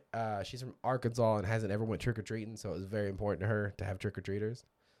she's from Arkansas and hasn't ever went trick or treating, so it was very important to her to have trick or treaters.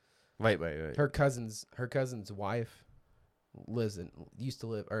 Wait. Her cousin's wife used to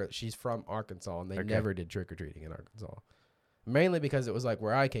live, or she's from Arkansas, and they never did trick or treating in Arkansas, mainly because it was like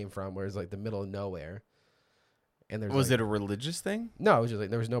where I came from, where it's like the middle of nowhere. And there's was it a religious thing? No, it was just like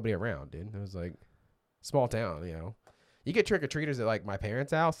there was nobody around, dude. It was like small town, you know. You get trick or treaters at like my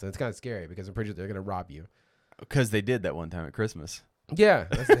parents' house, and it's kind of scary because I'm pretty sure they're gonna rob you. Because they did that one time at Christmas. Yeah,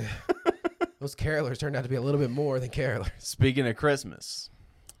 those carolers turned out to be a little bit more than carolers. Speaking of Christmas,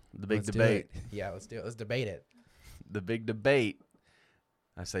 the big debate. Yeah, let's do it. Let's debate it. The big debate,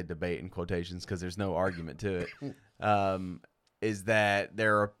 I say debate in quotations because there's no argument to it, is that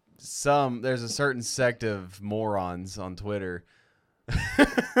there's a certain sect of morons on Twitter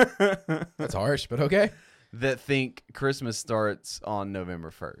That's harsh, but okay. that think Christmas starts on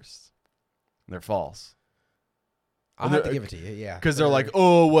November 1st. They're false. I'll have to give it to you, yeah. Because they're like,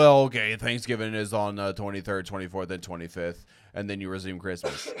 oh, well, okay, Thanksgiving is on the 23rd, 24th, and 25th, and then you resume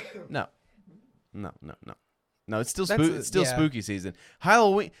Christmas. No, it's still spooky season.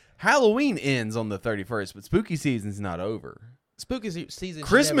 Halloween ends on the 31st, but spooky season's not over. Spooky season.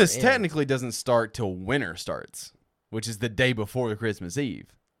 Christmas technically doesn't start till winter starts, which is the day before Christmas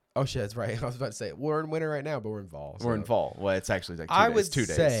Eve. Oh shit, that's right. I was about to say we're in winter right now, but we're in fall. We're in fall. Well, it's actually like 2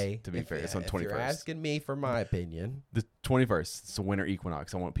 days. To be fair, it's on 21st. If you're asking me for my opinion, the 21st. It's a winter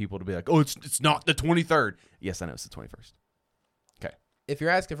equinox. I want people to be like, oh, it's not the 23rd. Yes, I know it's the 21st. Okay. If you're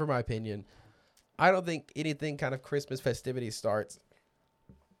asking for my opinion, I don't think anything kind of Christmas festivities starts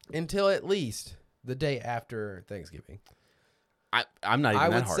until at least the day after Thanksgiving. I'm not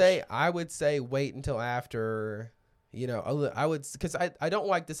even that harsh. I would say wait until after, I would, because I don't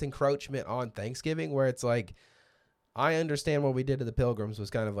like this encroachment on Thanksgiving where it's like, I understand what we did to the Pilgrims was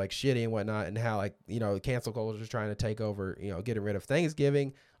kind of like shitty and whatnot, and how cancel culture is trying to take over, getting rid of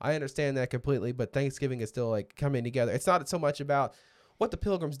Thanksgiving. I understand that completely, but Thanksgiving is still like coming together. It's not so much about what the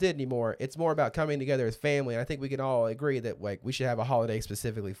Pilgrims did anymore. It's more about coming together as family. And I think we can all agree that like we should have a holiday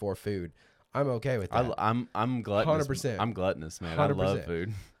specifically for food. I'm okay with that. I'm gluttonous. 100%. I'm gluttonous, man. 100%. I love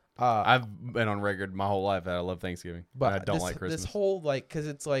food. I've been on record my whole life that I love Thanksgiving, but I don't like Christmas. This whole because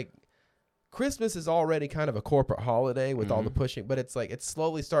it's like Christmas is already kind of a corporate holiday with all the pushing, but it's like it's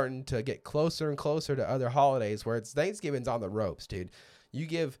slowly starting to get closer and closer to other holidays where it's Thanksgiving's on the ropes, dude. You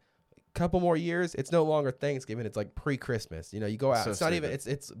give a couple more years, it's no longer Thanksgiving. It's like pre-Christmas. You go out. So it's not even.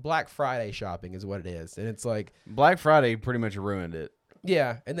 It's Black Friday shopping is what it is, and it's like Black Friday pretty much ruined it.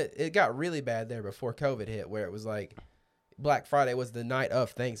 Yeah, and it got really bad there before COVID hit, where it was like Black Friday was the night of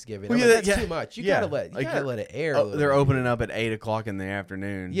Thanksgiving. Well, that's too much. You gotta let it air. They're opening up at 8:00 in the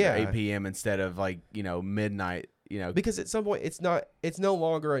afternoon. Yeah, 8 p.m. instead of midnight. Because at some point it's no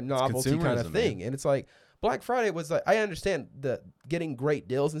longer a novelty kind of thing, man. And it's like Black Friday was like I understand the getting great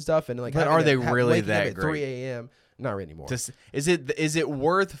deals and stuff, and like but are they really that at great? 3 a.m. Not really anymore. Is it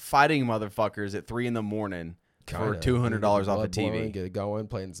worth fighting motherfuckers at 3 a.m. for $200 off a TV? Get it going,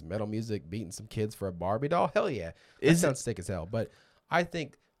 playing some metal music, beating some kids for a Barbie doll. Hell yeah. That sounds sick as hell. But I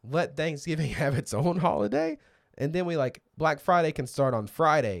think let Thanksgiving have its own holiday, and then Black Friday can start on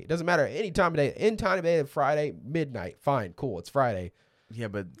Friday. It doesn't matter any time of day. Any time of day, Friday, midnight. Fine, cool, it's Friday. Yeah,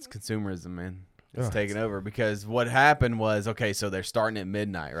 but it's consumerism, man. It's taken over because what happened was, okay, so they're starting at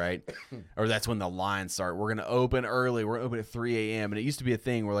midnight, right? Or that's when the lines start. We're going to open early. We're going to open at 3 a.m. And it used to be a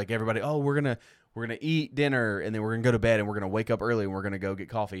thing where everybody, we're going to eat dinner and then we're going to go to bed and we're going to wake up early and we're going to go get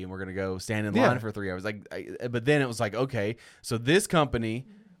coffee and we're going to go stand in line for 3 hours. But then it was like, okay, so this company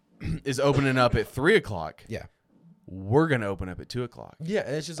is opening up at 3:00. Yeah. We're going to open up at 2:00. Yeah.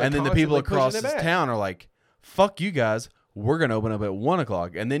 And it's just and then the people across this town are like, fuck you guys. We're going to open up at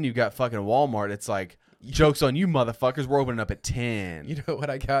 1:00. And then you've got fucking Walmart. It's like, joke's on you motherfuckers. We're opening up at 10. You know what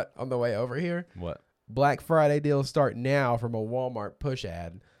I got on the way over here? What? Black Friday deals start now from a Walmart push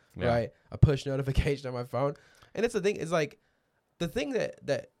ad. Yeah. Right, a push notification on my phone, and it's the thing. It's like the thing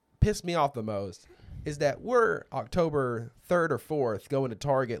that pissed me off the most is that we're October 3rd or 4th going to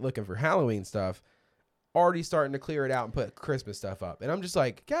Target looking for Halloween stuff, already starting to clear it out and put Christmas stuff up, and I'm just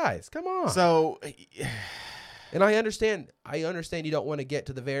like, guys, come on. So, and I understand you don't want to get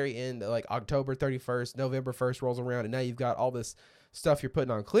to the very end, like October 31st, November 1st rolls around, and now you've got all this stuff you're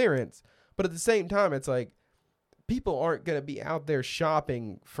putting on clearance, but at the same time, it's like. People aren't going to be out there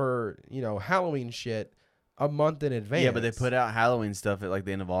shopping for, Halloween shit a month in advance. Yeah, but they put out Halloween stuff at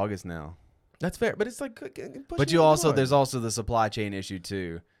the end of August now. That's fair, but it's like but there's also the supply chain issue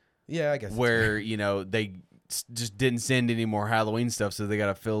too. Yeah, I guess. Where, they just didn't send any more Halloween stuff, so they got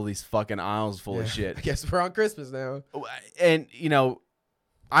to fill these fucking aisles full of shit. I guess we're on Christmas now. And,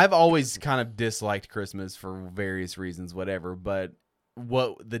 I've always kind of disliked Christmas for various reasons, whatever, but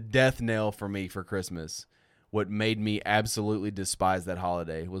what the death knell for me for Christmas, what made me absolutely despise that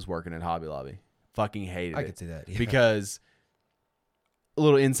holiday was working at Hobby Lobby. Fucking hated it. I could see that. Yeah. Because a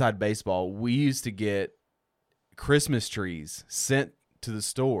little inside baseball, we used to get Christmas trees sent to the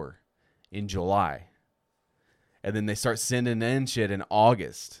store in July. And then they start sending in shit in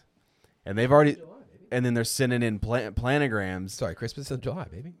August. And they've already... And then they're sending in planograms. Sorry, Christmas in July,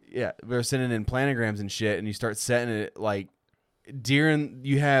 baby. Yeah, they're sending in planograms and shit, and you start setting it during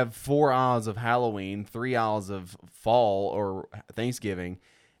you have 4 aisles of Halloween, 3 aisles of fall or Thanksgiving,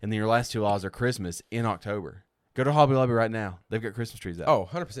 and then your last 2 aisles are Christmas in October. Go to Hobby Lobby right now. They've got Christmas trees out. Oh,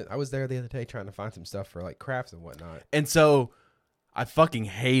 100%. I was there the other day trying to find some stuff for crafts and whatnot. And so I fucking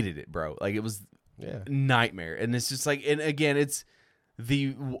hated it, bro. It was nightmare. And it's just and again, it's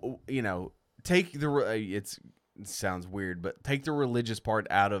the, take the, it sounds weird, but take the religious part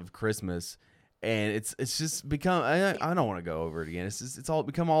out of Christmas And it's just become, I don't want to go over it again. It's all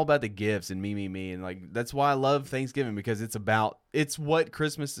become all about the gifts and me. And like, that's why I love Thanksgiving, because it's what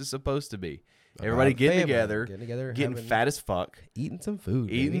Christmas is supposed to be. Everybody getting together, getting fat as fuck, eating some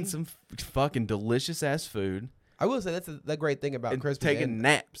food, eating some fucking delicious ass food. I will say that's the great thing about Christmas. Taking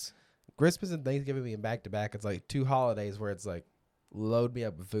naps. Christmas and Thanksgiving being back to back. It's like 2 holidays where it's like, load me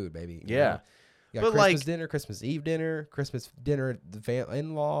up with food, baby. Yeah. You got Christmas dinner, Christmas Eve dinner, Christmas dinner at the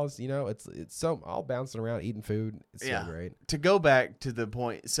in-laws. It's so all bouncing around eating food. It's so great. To go back to the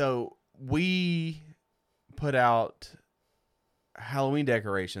point, so we put out Halloween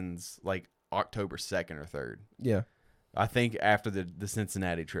decorations like October 2nd or 3rd. Yeah. I think after the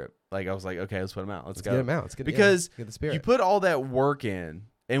Cincinnati trip. Like, I was like, okay, let's put them out. Let's go. Get them out. Let's get because get the spirit. You put all that work in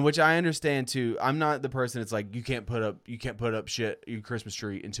which I understand too. I'm not the person that's like, you can't put up shit, your Christmas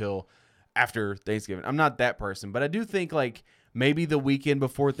tree until after Thanksgiving. I'm not that person, but I do think like maybe the weekend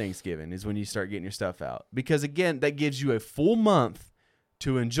before Thanksgiving is when you start getting your stuff out, because again, that gives you a full month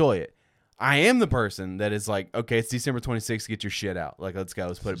to enjoy it. I am the person that is like, okay, it's December 26th, get your shit out. Like, let's go.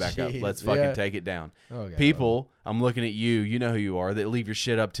 Let's put it back up. Let's fucking take it down. Okay, people, I'm looking at you. You know who you are. That leave your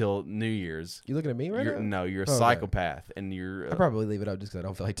shit up till New Year's. You looking at me right now? No, you're a psychopath. And you're... I probably leave it up just because I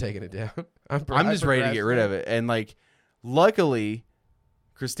don't feel like taking it down. I'm just ready to get rid of it. And like, luckily,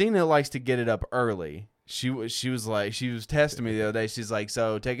 Christina likes to get it up early. She was testing me the other day. She's like,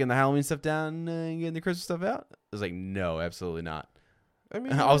 so taking the Halloween stuff down and getting the Christmas stuff out? I was like, no, absolutely not. I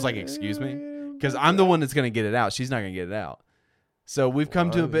mean, I was like, excuse me? Because I'm the one that's going to get it out. She's not going to get it out. So we've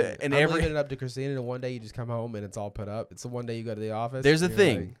come to a bit. And I'm leaving it up to Christina, and one day you just come home and it's all put up. It's the one day you go to the office. There's a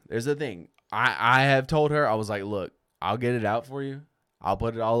thing. I have told her, I was like, look, I'll get it out for you. I'll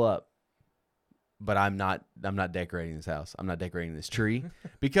put it all up. But I'm not decorating this house. I'm not decorating this tree.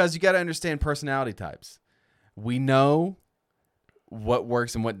 Because you got to understand personality types. We know what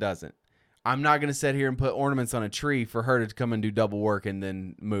works and what doesn't. I'm not going to sit here and put ornaments on a tree for her to come and do double work and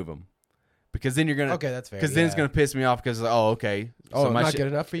then move them. Because then you're going to... Okay, that's fair. Because then it's going to piss me off because, okay. So my not good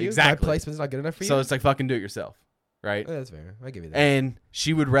enough for you? Exactly. My placement's not good enough for you? So it's like, fucking do it yourself. Right? That's fair. I give you that. And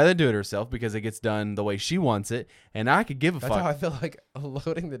she would rather do it herself because it gets done the way she wants it. And I could give a fuck. That's how I feel like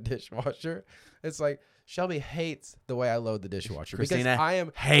loading the dishwasher. It's like... Shelby hates the way I load the dishwasher. Christina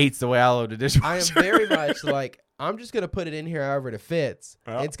because hates the way I load the dishwasher. I am very much like, I'm just going to put it in here however it fits.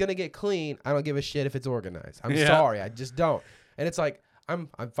 Yep. It's going to get clean. I don't give a shit if it's organized. I'm sorry. I just don't. And it's like, I'm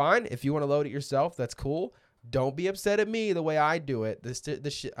fine. If you want to load it yourself, that's cool. Don't be upset at me the way I do it.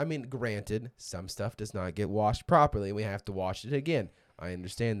 I mean, granted, some stuff does not get washed properly and we have to wash it again. I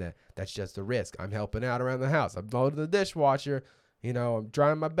understand that. That's just a risk. I'm helping out around the house. I'm loading the dishwasher. I'm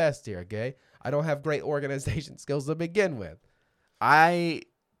trying my best here, okay? I don't have great organization skills to begin with.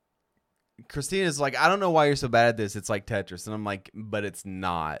 Christina's like, I don't know why you're so bad at this. It's like Tetris. And I'm like, but it's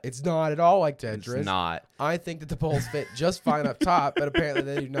not. It's not at all like Tetris. It's not. I think that the poles fit just fine up top, but apparently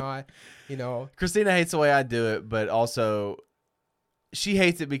they do not, Christina hates the way I do it, but also she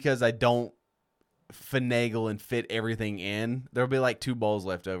hates it because I don't finagle and fit everything in. There'll be like 2 bowls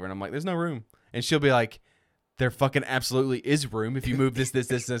left over. And I'm like, there's no room. And she'll be like, there fucking absolutely is room if you move this, and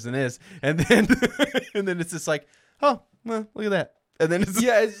this. And then and then it's just like, oh, well, look at that. And then it's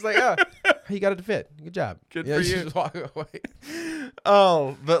it's like, oh, you got it to fit. Good job. Good for you. Just walk away.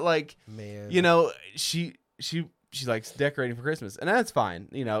 Oh, but like, man, she likes decorating for Christmas, and that's fine,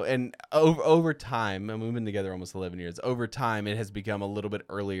 and over time, and we've been together almost 11 years, over time, it has become a little bit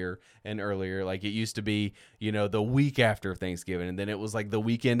earlier and earlier. Like, it used to be, the week after Thanksgiving, and then it was like the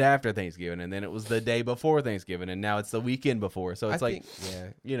weekend after Thanksgiving, and then it was the day before Thanksgiving, and now it's the weekend before. So it's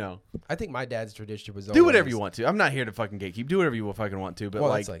I think my dad's tradition was do whatever you want to. I'm not here to fucking gatekeep. Do whatever you fucking want to,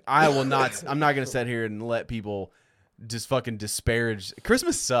 but I will not, I'm not going to sit here and let people just fucking disparage.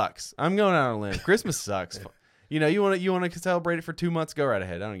 Christmas sucks. I'm going out on a limb. Christmas sucks. You want to celebrate it for 2 months? Go right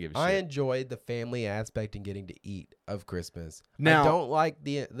ahead. I don't give a shit. I enjoyed the family aspect and getting to eat of Christmas. Now, I don't like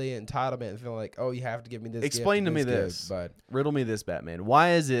the entitlement and feeling like, oh, you have to give me this. Explain to me this. But riddle me this, Batman.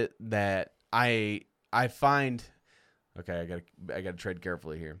 Why is it that I find? Okay, I gotta tread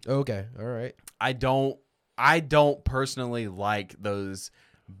carefully here. Okay, all right. I don't personally like those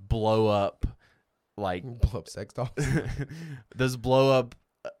blow up sex dolls. Those blow up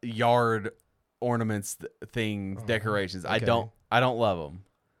yard ornaments decorations. Okay. I don't love them.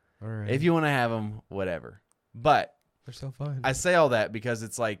 All right. If you want to have them, whatever. But they're so fun. I say all that because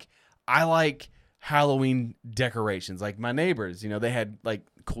it's like, I like Halloween decorations. Like my neighbors, they had like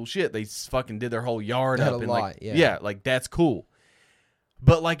cool shit. They fucking did their whole yard up and lot, like that's cool.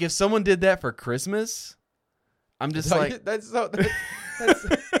 But like if someone did that for Christmas, I'm just like that's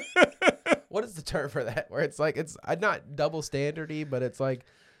what is the term for that? Where it's like, it's not double standardy, but it's like,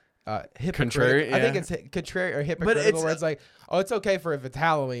 hypocritical. Contrary, I think yeah. it's contrary or hypocritical. Where it's like, oh, it's okay for if it's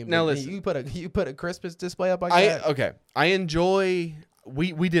Halloween. Now but listen. you put a Christmas display up like that. Okay. I enjoy.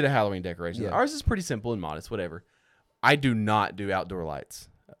 We did a Halloween decoration. Yeah. Ours is pretty simple and modest. Whatever. I do not do outdoor lights.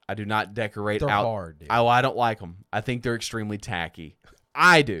 I do not decorate They're out. hard, dude. I don't like them. I think they're extremely tacky.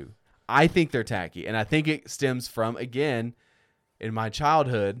 I do. I think they're tacky, and I think it stems from, again, in my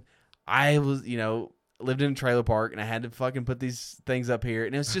childhood, I was, lived in a trailer park, and I had to fucking put these things up here,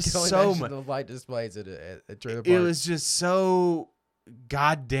 and it was just so much. The light displays at a trailer park. It was just so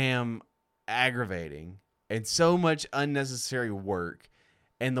goddamn aggravating and so much unnecessary work.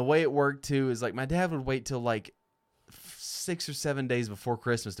 And the way it worked too is like my dad would wait till like 6 or 7 days before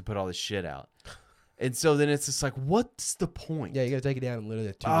Christmas to put all this shit out. And so then it's just like, what's the point? Yeah, you gotta take it down in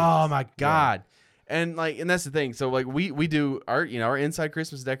literally 2 Oh weeks. my God. And that's the thing. So like we do our inside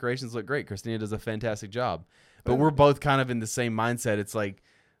Christmas decorations look great. Christina does a fantastic job. But we're both kind of in the same mindset. It's like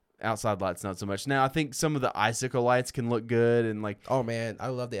outside lights not so much. Now I think some of the icicle lights can look good and like Oh man, I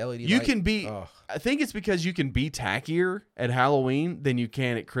love the LED. you light. can be Oh. I think it's because you can be tackier at Halloween than you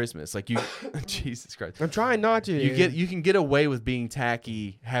can at Christmas. Like you Jesus Christ. I'm trying not to. You can get away with being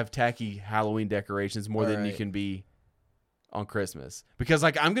tacky, have tacky Halloween decorations more than you Right. can be on Christmas. Because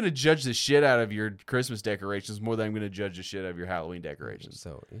like I'm gonna judge the shit out of your Christmas decorations more than I'm gonna judge the shit out of your Halloween decorations.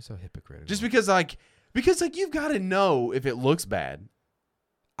 You're so hypocritical. Just because you've got to know if it looks bad.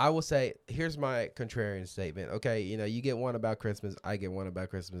 I will say, here's my contrarian statement. Okay, you get one about Christmas. I get one about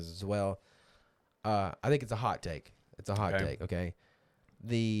Christmas as well. I think it's a hot take. It's a hot Okay. take. Okay,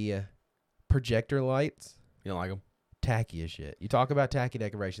 the projector lights, You don't like them? tacky as shit. You talk about tacky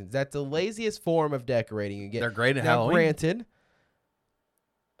decorations. That's the laziest form of decorating you get. They're great at Now, Halloween. granted,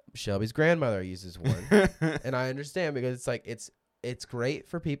 Shelby's grandmother uses one, and I understand because it's like it's great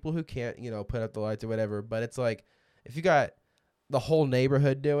for people who can't put up the lights or whatever. But it's like if you got the whole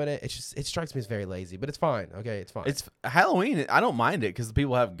neighborhood doing it, it strikes me as very lazy. But it's fine. Okay, it's fine. It's Halloween. I don't mind it because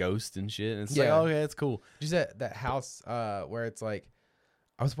people have ghosts and shit. And it's like, Yeah. oh, okay, it's cool. just that house where it's like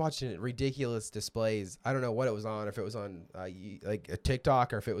I was watching ridiculous displays. I don't know what it was on, if it was on like a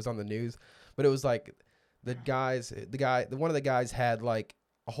TikTok or if it was on the news, but it was like one of the guys had like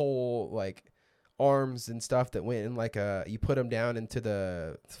a whole like arms and stuff that went in like you put them down into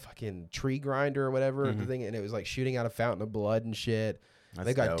the fucking tree grinder or whatever the thing, and it was like shooting out a fountain of blood and shit.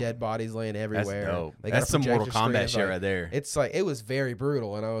 They got dead bodies laying everywhere. That's dope. They got That's a some Mortal projector screen Kombat of, shit like, right there. It's like it was very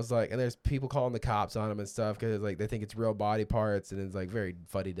brutal, and I was like, and there's people calling the cops on them and stuff because like they think it's real body parts, and it's like very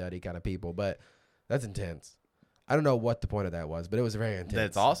fuddy-duddy kind of people. But that's intense. I don't know what the point of that was, but it was very intense.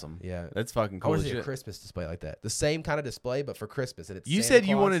 That's awesome. Yeah, That's fucking I cool want as to see a shit. Christmas display like that. The same kind of display, but for Christmas. And it's You Santa said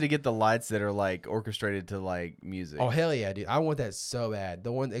you Claus. wanted to get the lights that are like orchestrated to like music. Oh hell yeah, dude! I want that so bad.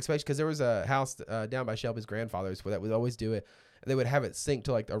 The one, especially because there was a house down by Shelby's grandfather's where that would always do it. And they would have it sync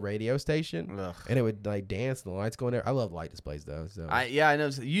to like a radio station, Ugh. and it would like dance and the lights going there. I love light displays though. So I know.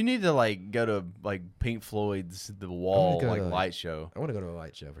 So you need to like go to like Pink Floyd's The Wall go like to, like- light show. I want to go to a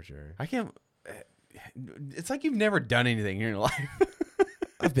light show for sure. I can't. It's like you've never done anything in your life.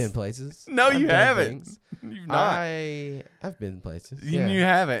 I've been places. No, I've you done haven't. things. You've not. I've been places. You Yeah.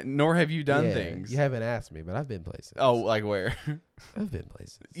 haven't. Nor have you done Yeah, things. You haven't asked me, but I've been places. Oh, like where? I've been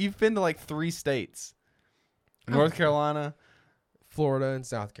places. You've been to like 3 states: North Carolina, Florida and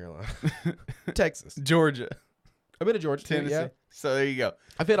South Carolina, Texas. Georgia, I've been to Georgia, too, Tennessee. yeah. So there you go.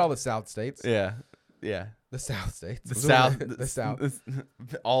 I've hit all the South states. Yeah, yeah. The South states. The South. The South.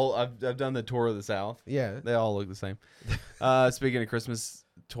 All I've done the tour of the South. Yeah. They all look the same. Speaking of Christmas,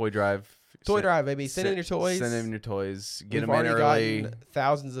 toy drive. Toy drive, baby. Send in your toys. Send in your toys. Get We've them in already early. gotten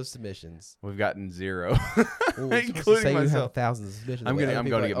thousands of submissions. We've gotten 0, Ooh, we're supposed to including say you have myself. thousands of submissions. I'm But gonna- other I'm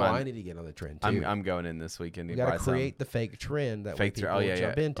people gonna are get like, mine. I need to get on the trend too. I'm going in this weekend. We to gotta buy some. create the fake trend that way Fake people oh yeah,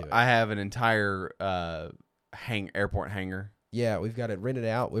 jump yeah. into it. I have an entire airport hangar. Yeah, we've got it rented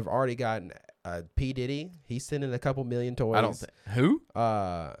out. We've already gotten P. Diddy. He's sending a couple million toys. I don't think who.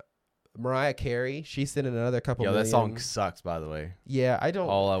 Mariah Carey. She's sending another couple Yo, million. that song sucks. By the way, Yeah, I don't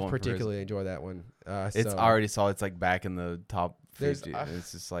All I Want for particularly enjoy that one. it's so already saw. It's like back in the top There's- 50.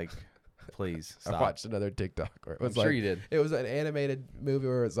 It's just like, please I stop. watched another TikTok where it I'm was sure like you did. it was an animated movie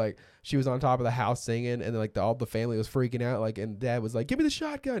where it's like she was on top of the house singing, and like all the family was freaking out, like, and Dad was like, "Give me the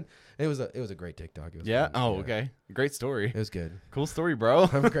shotgun." And it was a great TikTok. It was Yeah. fun. Oh, okay. Great story. It was good. Cool story, bro.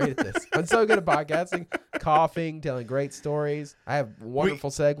 I'm great at this. I'm so good at podcasting, coughing, telling great stories. I have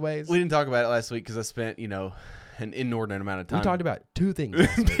wonderful segues. We didn't talk about it last week because I spent, an inordinate amount of time. We talked about 2 things.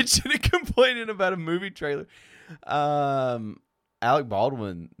 last week. bitching and complaining about a movie trailer. Alec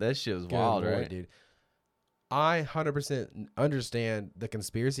Baldwin, that shit was Good wild, Lord, right? dude. I 100% understand the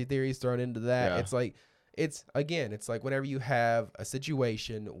conspiracy theories thrown into that. Yeah. It's like it's like whenever you have a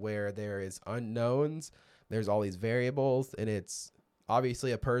situation where there is unknowns, there's all these variables, and it's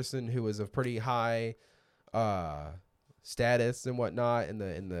obviously a person who is of pretty high status and whatnot in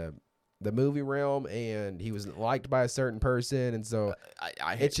the movie realm, and he was liked by a certain person, and so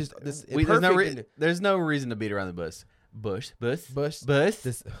it's just this. There's no reason to beat around the bush. Bush.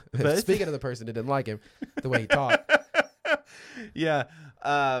 Speaking of the person that didn't like him, the way he talked. Yeah.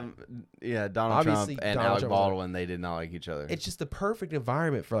 Donald Obviously, Trump and Donald Alec Trump Baldwin, they did not like each other. It's just the perfect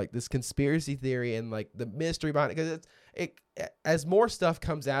environment for like this conspiracy theory and like the mystery behind it, because as more stuff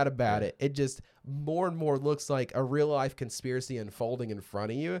comes out about it, it just more and more looks like a real life conspiracy unfolding in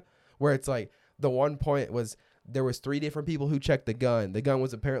front of you, where it's like the one point was there was 3 different people who checked the gun. The gun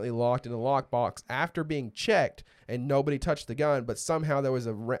was apparently locked in a lockbox after being checked, and nobody touched the gun, but somehow there was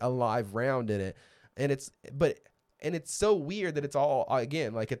a live round in it. And it's so weird that it's all,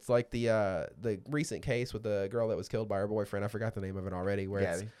 again, like it's like the recent case with the girl that was killed by her boyfriend. I forgot the name of it already.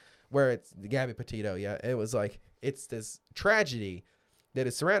 Where it's Gabby Petito. Yeah, it was like it's this tragedy that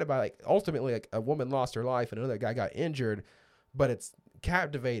is surrounded by like ultimately like a woman lost her life and another guy got injured, but it's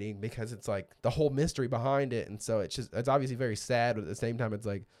captivating because it's like the whole mystery behind it, and so it's obviously very sad, but at the same time it's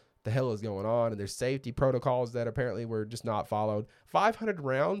like the hell is going on, and there's safety protocols that apparently were just not followed. 500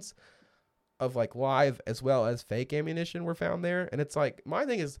 rounds of like live as well as fake ammunition were found there, and it's like my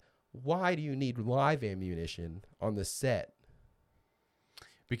thing is, why do you need live ammunition on the set?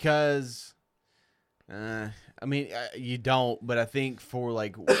 Because you don't, but I think for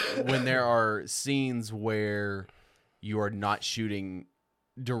like when there are scenes where you are not shooting,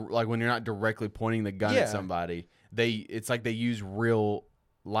 like when you're not directly pointing the gun at somebody, it's like they use real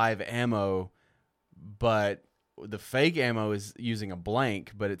live ammo, but the fake ammo is using a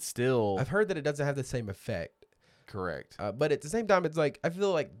blank, but it's still. I've heard that it doesn't have the same effect. Correct. But at the same time, it's like I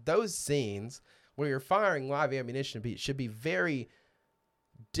feel like those scenes where you're firing live ammunition should be very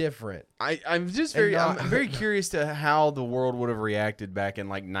different. I'm very curious to how the world would have reacted back in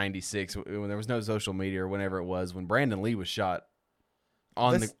like '96 when there was no social media or whenever it was when Brandon Lee was shot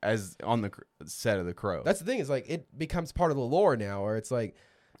on the set of The Crow. That's the thing, is like it becomes part of the lore now, where it's like,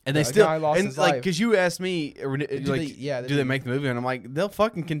 and they still and like because you asked me do they make the movie, and I'm like, they'll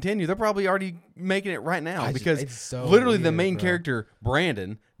fucking continue. They're probably already making it right now because literally the main character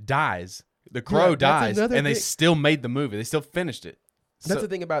Brandon dies, the Crow dies, and they still made the movie. They still finished it. That's the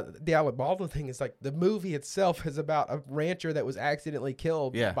thing about the Alec Baldwin thing, is like the movie itself is about a rancher that was accidentally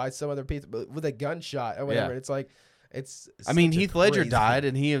killed by some other people with a gunshot or whatever. It's like Heath Ledger died,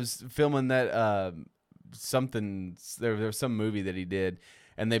 and he was filming that there was some movie that he did,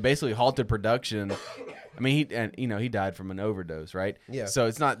 and they basically halted production. He died from an overdose, right? Yeah. So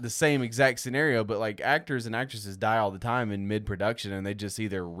it's not the same exact scenario, but like actors and actresses die all the time in mid-production, and they just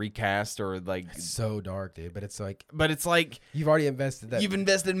either recast or like. It's so dark, dude. But it's like you've already invested that. You've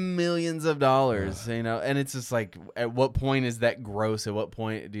invested millions of dollars, and it's just like, at what point is that gross? At what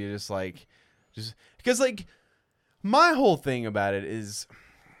point do you just because like my whole thing about it is.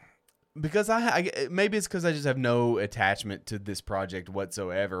 Because maybe it's because I just have no attachment to this project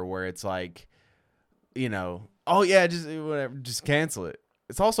whatsoever, where it's like, just cancel it.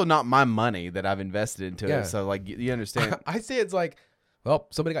 It's also not my money that I've invested into it, so like you understand. I see it's like, well,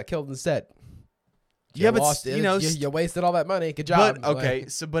 somebody got killed in the set. You wasted all that money. Good job. But okay,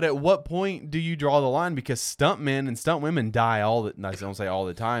 but at what point do you draw the line? Because stuntmen and stuntwomen die I don't say all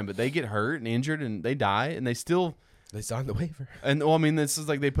the time, but they get hurt and injured and they die, and they still. They signed the waiver. And this is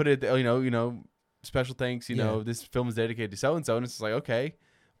like they put it, special thanks, this film is dedicated to so-and-so. And it's just like, okay.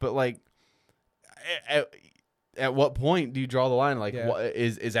 But like, at what point do you draw the line? Like,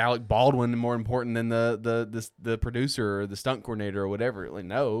 is Alec Baldwin more important than the producer or the stunt coordinator or whatever? Like,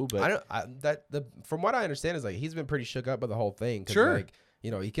 no, but from what I understand is like, he's been pretty shook up by the whole thing. Sure. Like,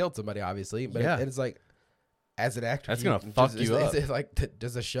 he killed somebody obviously, but it's like, as an actor, that's going to fuck you up. Is it like,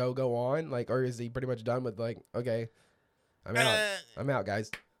 does the show go on? Like, or is he pretty much done with like, okay, I'm out. I'm out, guys.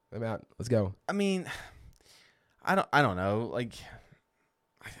 I'm out. Let's go. I don't know. Like,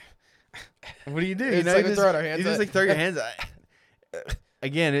 what do you do? It's like we throw our hands. You just like throw your hands.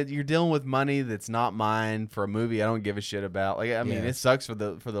 Again, you're dealing with money that's not mine for a movie I don't give a shit about. Like, it sucks for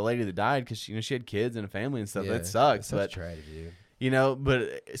the lady that died because she had kids and a family and stuff. That sucks. It's such a tragedy, dude.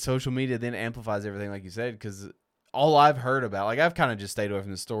 But social media then amplifies everything, like you said, because all I've heard about, like, I've kind of just stayed away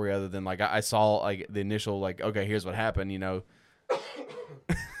from the story, other than like I saw like the initial, like, okay, here's what happened. I'm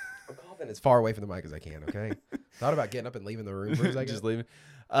coughing as far away from the mic as I can. Okay. Thought about getting up and leaving the room for a second. Just leaving.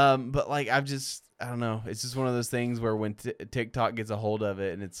 But like I don't know. It's just one of those things where when TikTok gets a hold of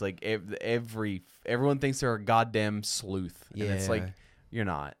it, and it's like everyone thinks they're a goddamn sleuth. And it's like, you're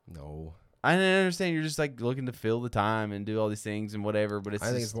not. No. I understand you're just like looking to fill the time and do all these things and whatever, but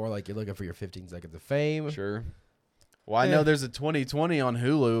I think it's more like you're looking for your 15 seconds of fame. sure. Well, I know there's a 2020 on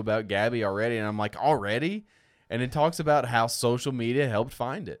Hulu about Gabby already, and I'm like, already? And it talks about how social media helped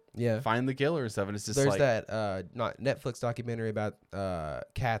find it. Yeah. Find the killer and stuff. And it's just There's like that not Netflix documentary about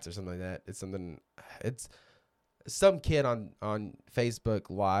cats or something like that. It's some kid on Facebook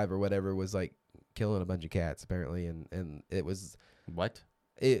Live or whatever was like killing a bunch of cats apparently, and it was what?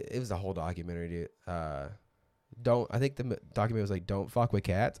 It was a whole documentary, dude. I think the documentary was like "Don't fuck with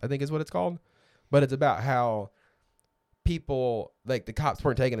cats," I think is what it's called, but it's about how people, like, the cops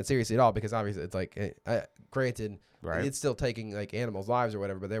weren't taking it seriously at all, because obviously it's like, granted, Right. it's still taking like animals' lives or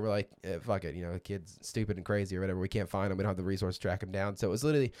whatever, but they were like, fuck it, the kid's stupid and crazy or whatever, we can't find him, we don't have the resources to track him down. So it was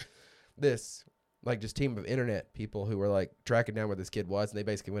literally this like just team of internet people who were like tracking down where this kid was, and they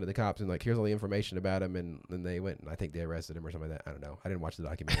basically went to the cops and like, here's all the information about him, and then they went and I think they arrested him or something like that. I don't know, I didn't watch the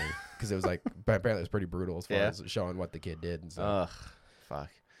documentary because it was like, apparently it was pretty brutal as far as showing what the kid did and stuff. Ugh, fuck.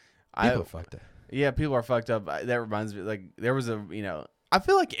 People fucked up. Yeah, people are fucked up. That reminds me, like, there was I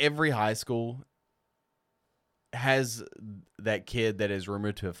feel like every high school has that kid that is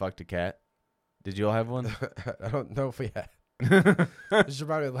rumored to have fucked a cat. Did you all have one? I don't know if we had. Just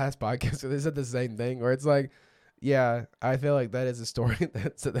reminded me of the last podcast. They said the same thing, where it's like, yeah, I feel like that is a story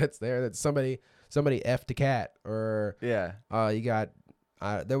that's there, that somebody effed a cat, or yeah. You got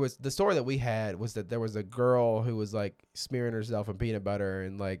there was the story that we had was that there was a girl who was like smearing herself in peanut butter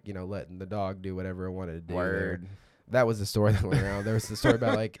and like letting the dog do whatever it wanted to do. Word. That was the story that went around. There was the story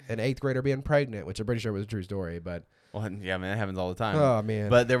about like an 8th grader being pregnant, which I'm pretty sure was a true story, but Well, yeah, man, that happens all the time. oh man.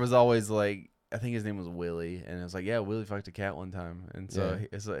 But there was always like, I think his name was Willie, and it was like, yeah, Willie fucked a cat one time, and so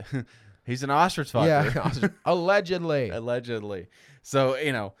it's like he's an ostrich fucker. Yeah, allegedly. Allegedly. So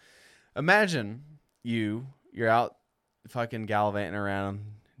imagine you're out fucking gallivanting around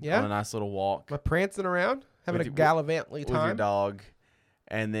on a nice little walk Am I prancing around, having With a your- gallivantly with your time? dog,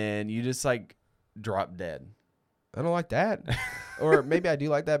 and then you just like drop dead. I don't like that. Or maybe I do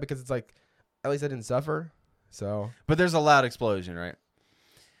like that because it's like, at least I didn't suffer. So But there's a loud explosion, right?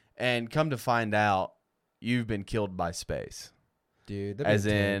 And come to find out, you've been killed by space. dude, that'd be As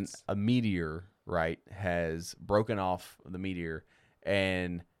in intense. a meteor, right, has broken off the meteor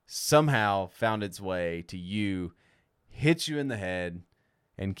and somehow found its way to you, hits you in the head,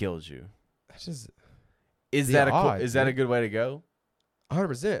 and kills you. That's just Is The that a odds, is that a man. good way to go?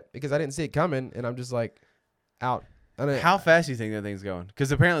 100% because I didn't see it coming, and I'm just like out. I don't, How fast do you think that thing's going?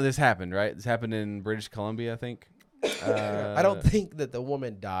 Because apparently this happened, right? This happened in British Columbia, I think. I don't think that the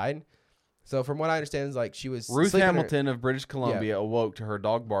woman died. So from what I understand, is like she was Ruth sleeping in her- Hamilton of British Columbia awoke to her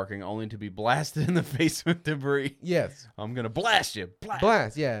dog barking, only to be blasted in the face with debris. Yes, I'm gonna blast you.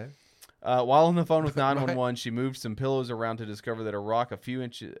 blast. Yeah, While on the phone with 911, she moved some pillows around to discover that a rock a few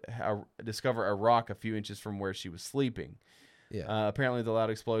inches from where she was sleeping. yeah. Apparently, the loud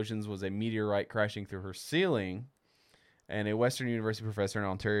explosions was a meteorite crashing through her ceiling, and a Western University professor in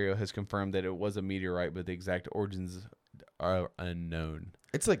Ontario has confirmed that it was a meteorite, but the exact origins are unknown.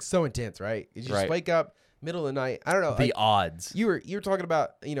 It's like so intense, right? You just Right. wake up middle of the night. I don't know. Like, odds. you were talking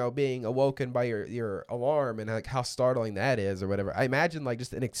about being awoken by your alarm and like how startling that is or whatever. I imagine like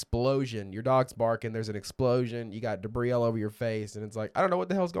just an explosion. Your dog's barking. There's an explosion. You got debris all over your face, and it's like, I don't know what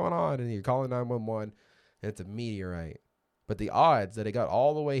the hell's going on. And you're calling 911, and it's a meteorite. But the odds that it got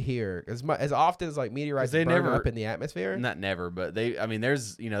all the way here, as often as like meteorites they burn never- up in the atmosphere. Not never, but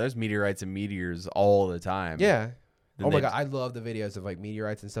there's meteorites and meteors all the time. Yeah. Then Oh my they- god, I love the videos of like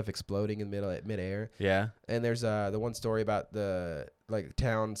meteorites and stuff exploding in midair. Yeah. And there's the one story about the like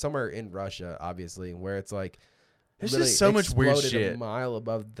town somewhere in Russia, obviously, where it's like There's literally just so much weird exploded shit. a mile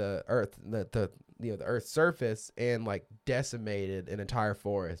above the Earth, the Earth's surface, and like decimated an entire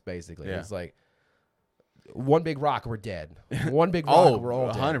forest. Basically, Yeah. it's like one big rock, we're dead. One big rock, we're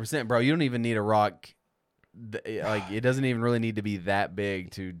all dead. 100%, bro. You don't even need a rock. Like, it doesn't even really need to be that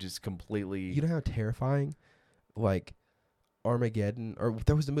big to just completely. You know how terrifying, like Armageddon, or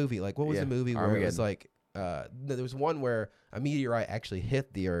there was a movie. Like, what was Yeah, the movie where it was Armageddon. like, there was one where a meteorite actually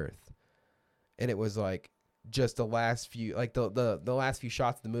hit the Earth, and it was like just the last few, like the last few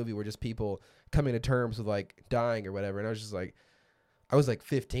shots of the movie were just people coming to terms with like dying or whatever, and I was just like, I was like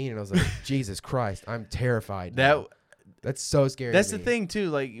 15, and I was like, Jesus Christ, I'm terrified. now. That's so scary. That's to the me. thing too.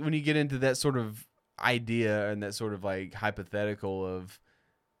 Like, when you get into that sort of idea and that sort of like hypothetical of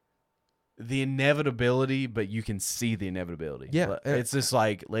the inevitability, but you can see the inevitability. Yeah, But and- it's just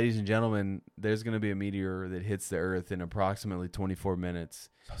like, ladies and gentlemen, there's going to be a meteor that hits the Earth in approximately 24 minutes.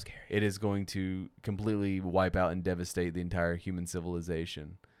 So scary. It is going to completely wipe out and devastate the entire human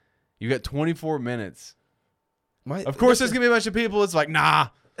civilization. You got 24 minutes. Of course, there's gonna be a bunch of people. It's like, nah,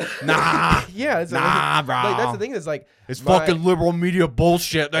 Nah. Yeah, it's Nah, bro. Like that's the thing. Is like It's fucking liberal media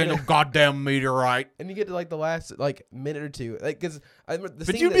bullshit. They ain't no goddamn meteorite. and you get to like the last like minute or two, like because I remember the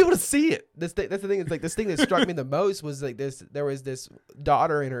But scene you'd that, be able to see it. that's the thing. Is like this thing that struck me the most was like this. There was this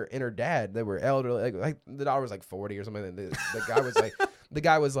daughter and her dad that were elderly. Like the daughter was like 40 or something. And the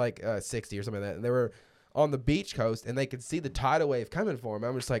guy was like 60 or something like that. And they were on the beach coast and they could see the tidal wave coming for him.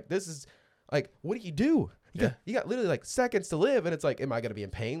 I'm just like, this is like, what do you do? You got literally like seconds to live, and it's like, am I gonna be in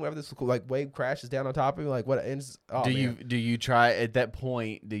pain whenever this like wave crashes down on top of me? Like what? And Do you try at that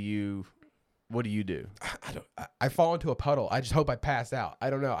point? What do you do? I fall into a puddle. I just hope I pass out. I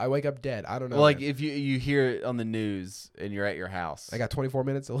don't know. I wake up dead. I don't know. Well, like man. if you hear it on the news and you're at your house. I got 24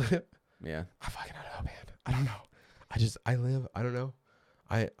 minutes to live. Yeah. I fucking don't know, man. I don't know. I live. I don't know.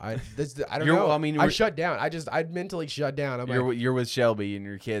 I don't You're- know. I mean, I we're- shut down. I mentally shut down. I'm like, You're with Shelby and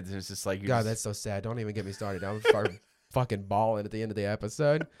your kids, and it's just like God, that's so sad. Don't even get me started. I'm start fucking bawling at the end of the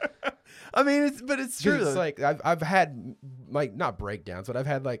episode. I mean, it's true. It's though. like I've had like not breakdowns, but I've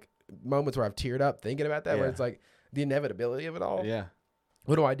had like moments where I've teared up thinking about that, where Yeah. it's like the inevitability of it all. Yeah.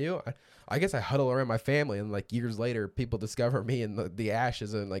 What do? I guess I huddle around my family, and like years later, people discover me in the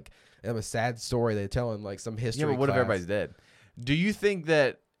ashes, and like I'm a sad story they tell in like some history. Yeah, but what if class. everybody's dead? Do you think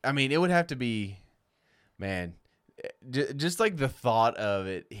that? I mean, it would have to be, man. Just like the thought of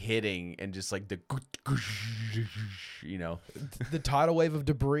it hitting and just like the, you know, The tidal wave of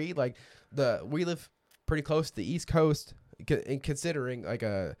debris? Like we live pretty close to the East Coast, and considering like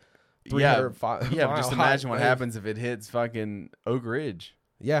a 300 yeah. mile Just high imagine what wave. happens if it hits fucking Oak Ridge.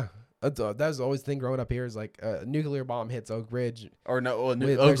 Yeah. That was always the thing growing up here is like a nuclear bomb hits Oak Ridge. Or no, well,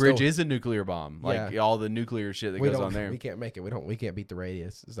 Wait, Oak there's Ridge still- is a nuclear bomb. Like all the nuclear shit that goes on there. We can't make it. We can't beat the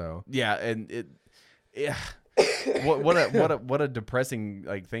radius. So Yeah, and yeah. what a depressing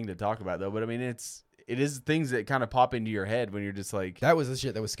like thing to talk about though. But I mean, it is things that kind of pop into your head when you're just like, that was the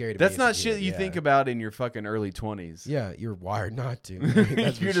shit that was scary to me. that's as not a shit kid, you yeah. think about in your fucking early 20s. Yeah, you're wired not to.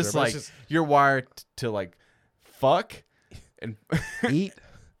 That's for You're just sure. But like it's you're wired to like fuck and eat,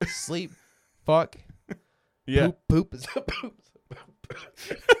 sleep, fuck, yeah. poop is poop.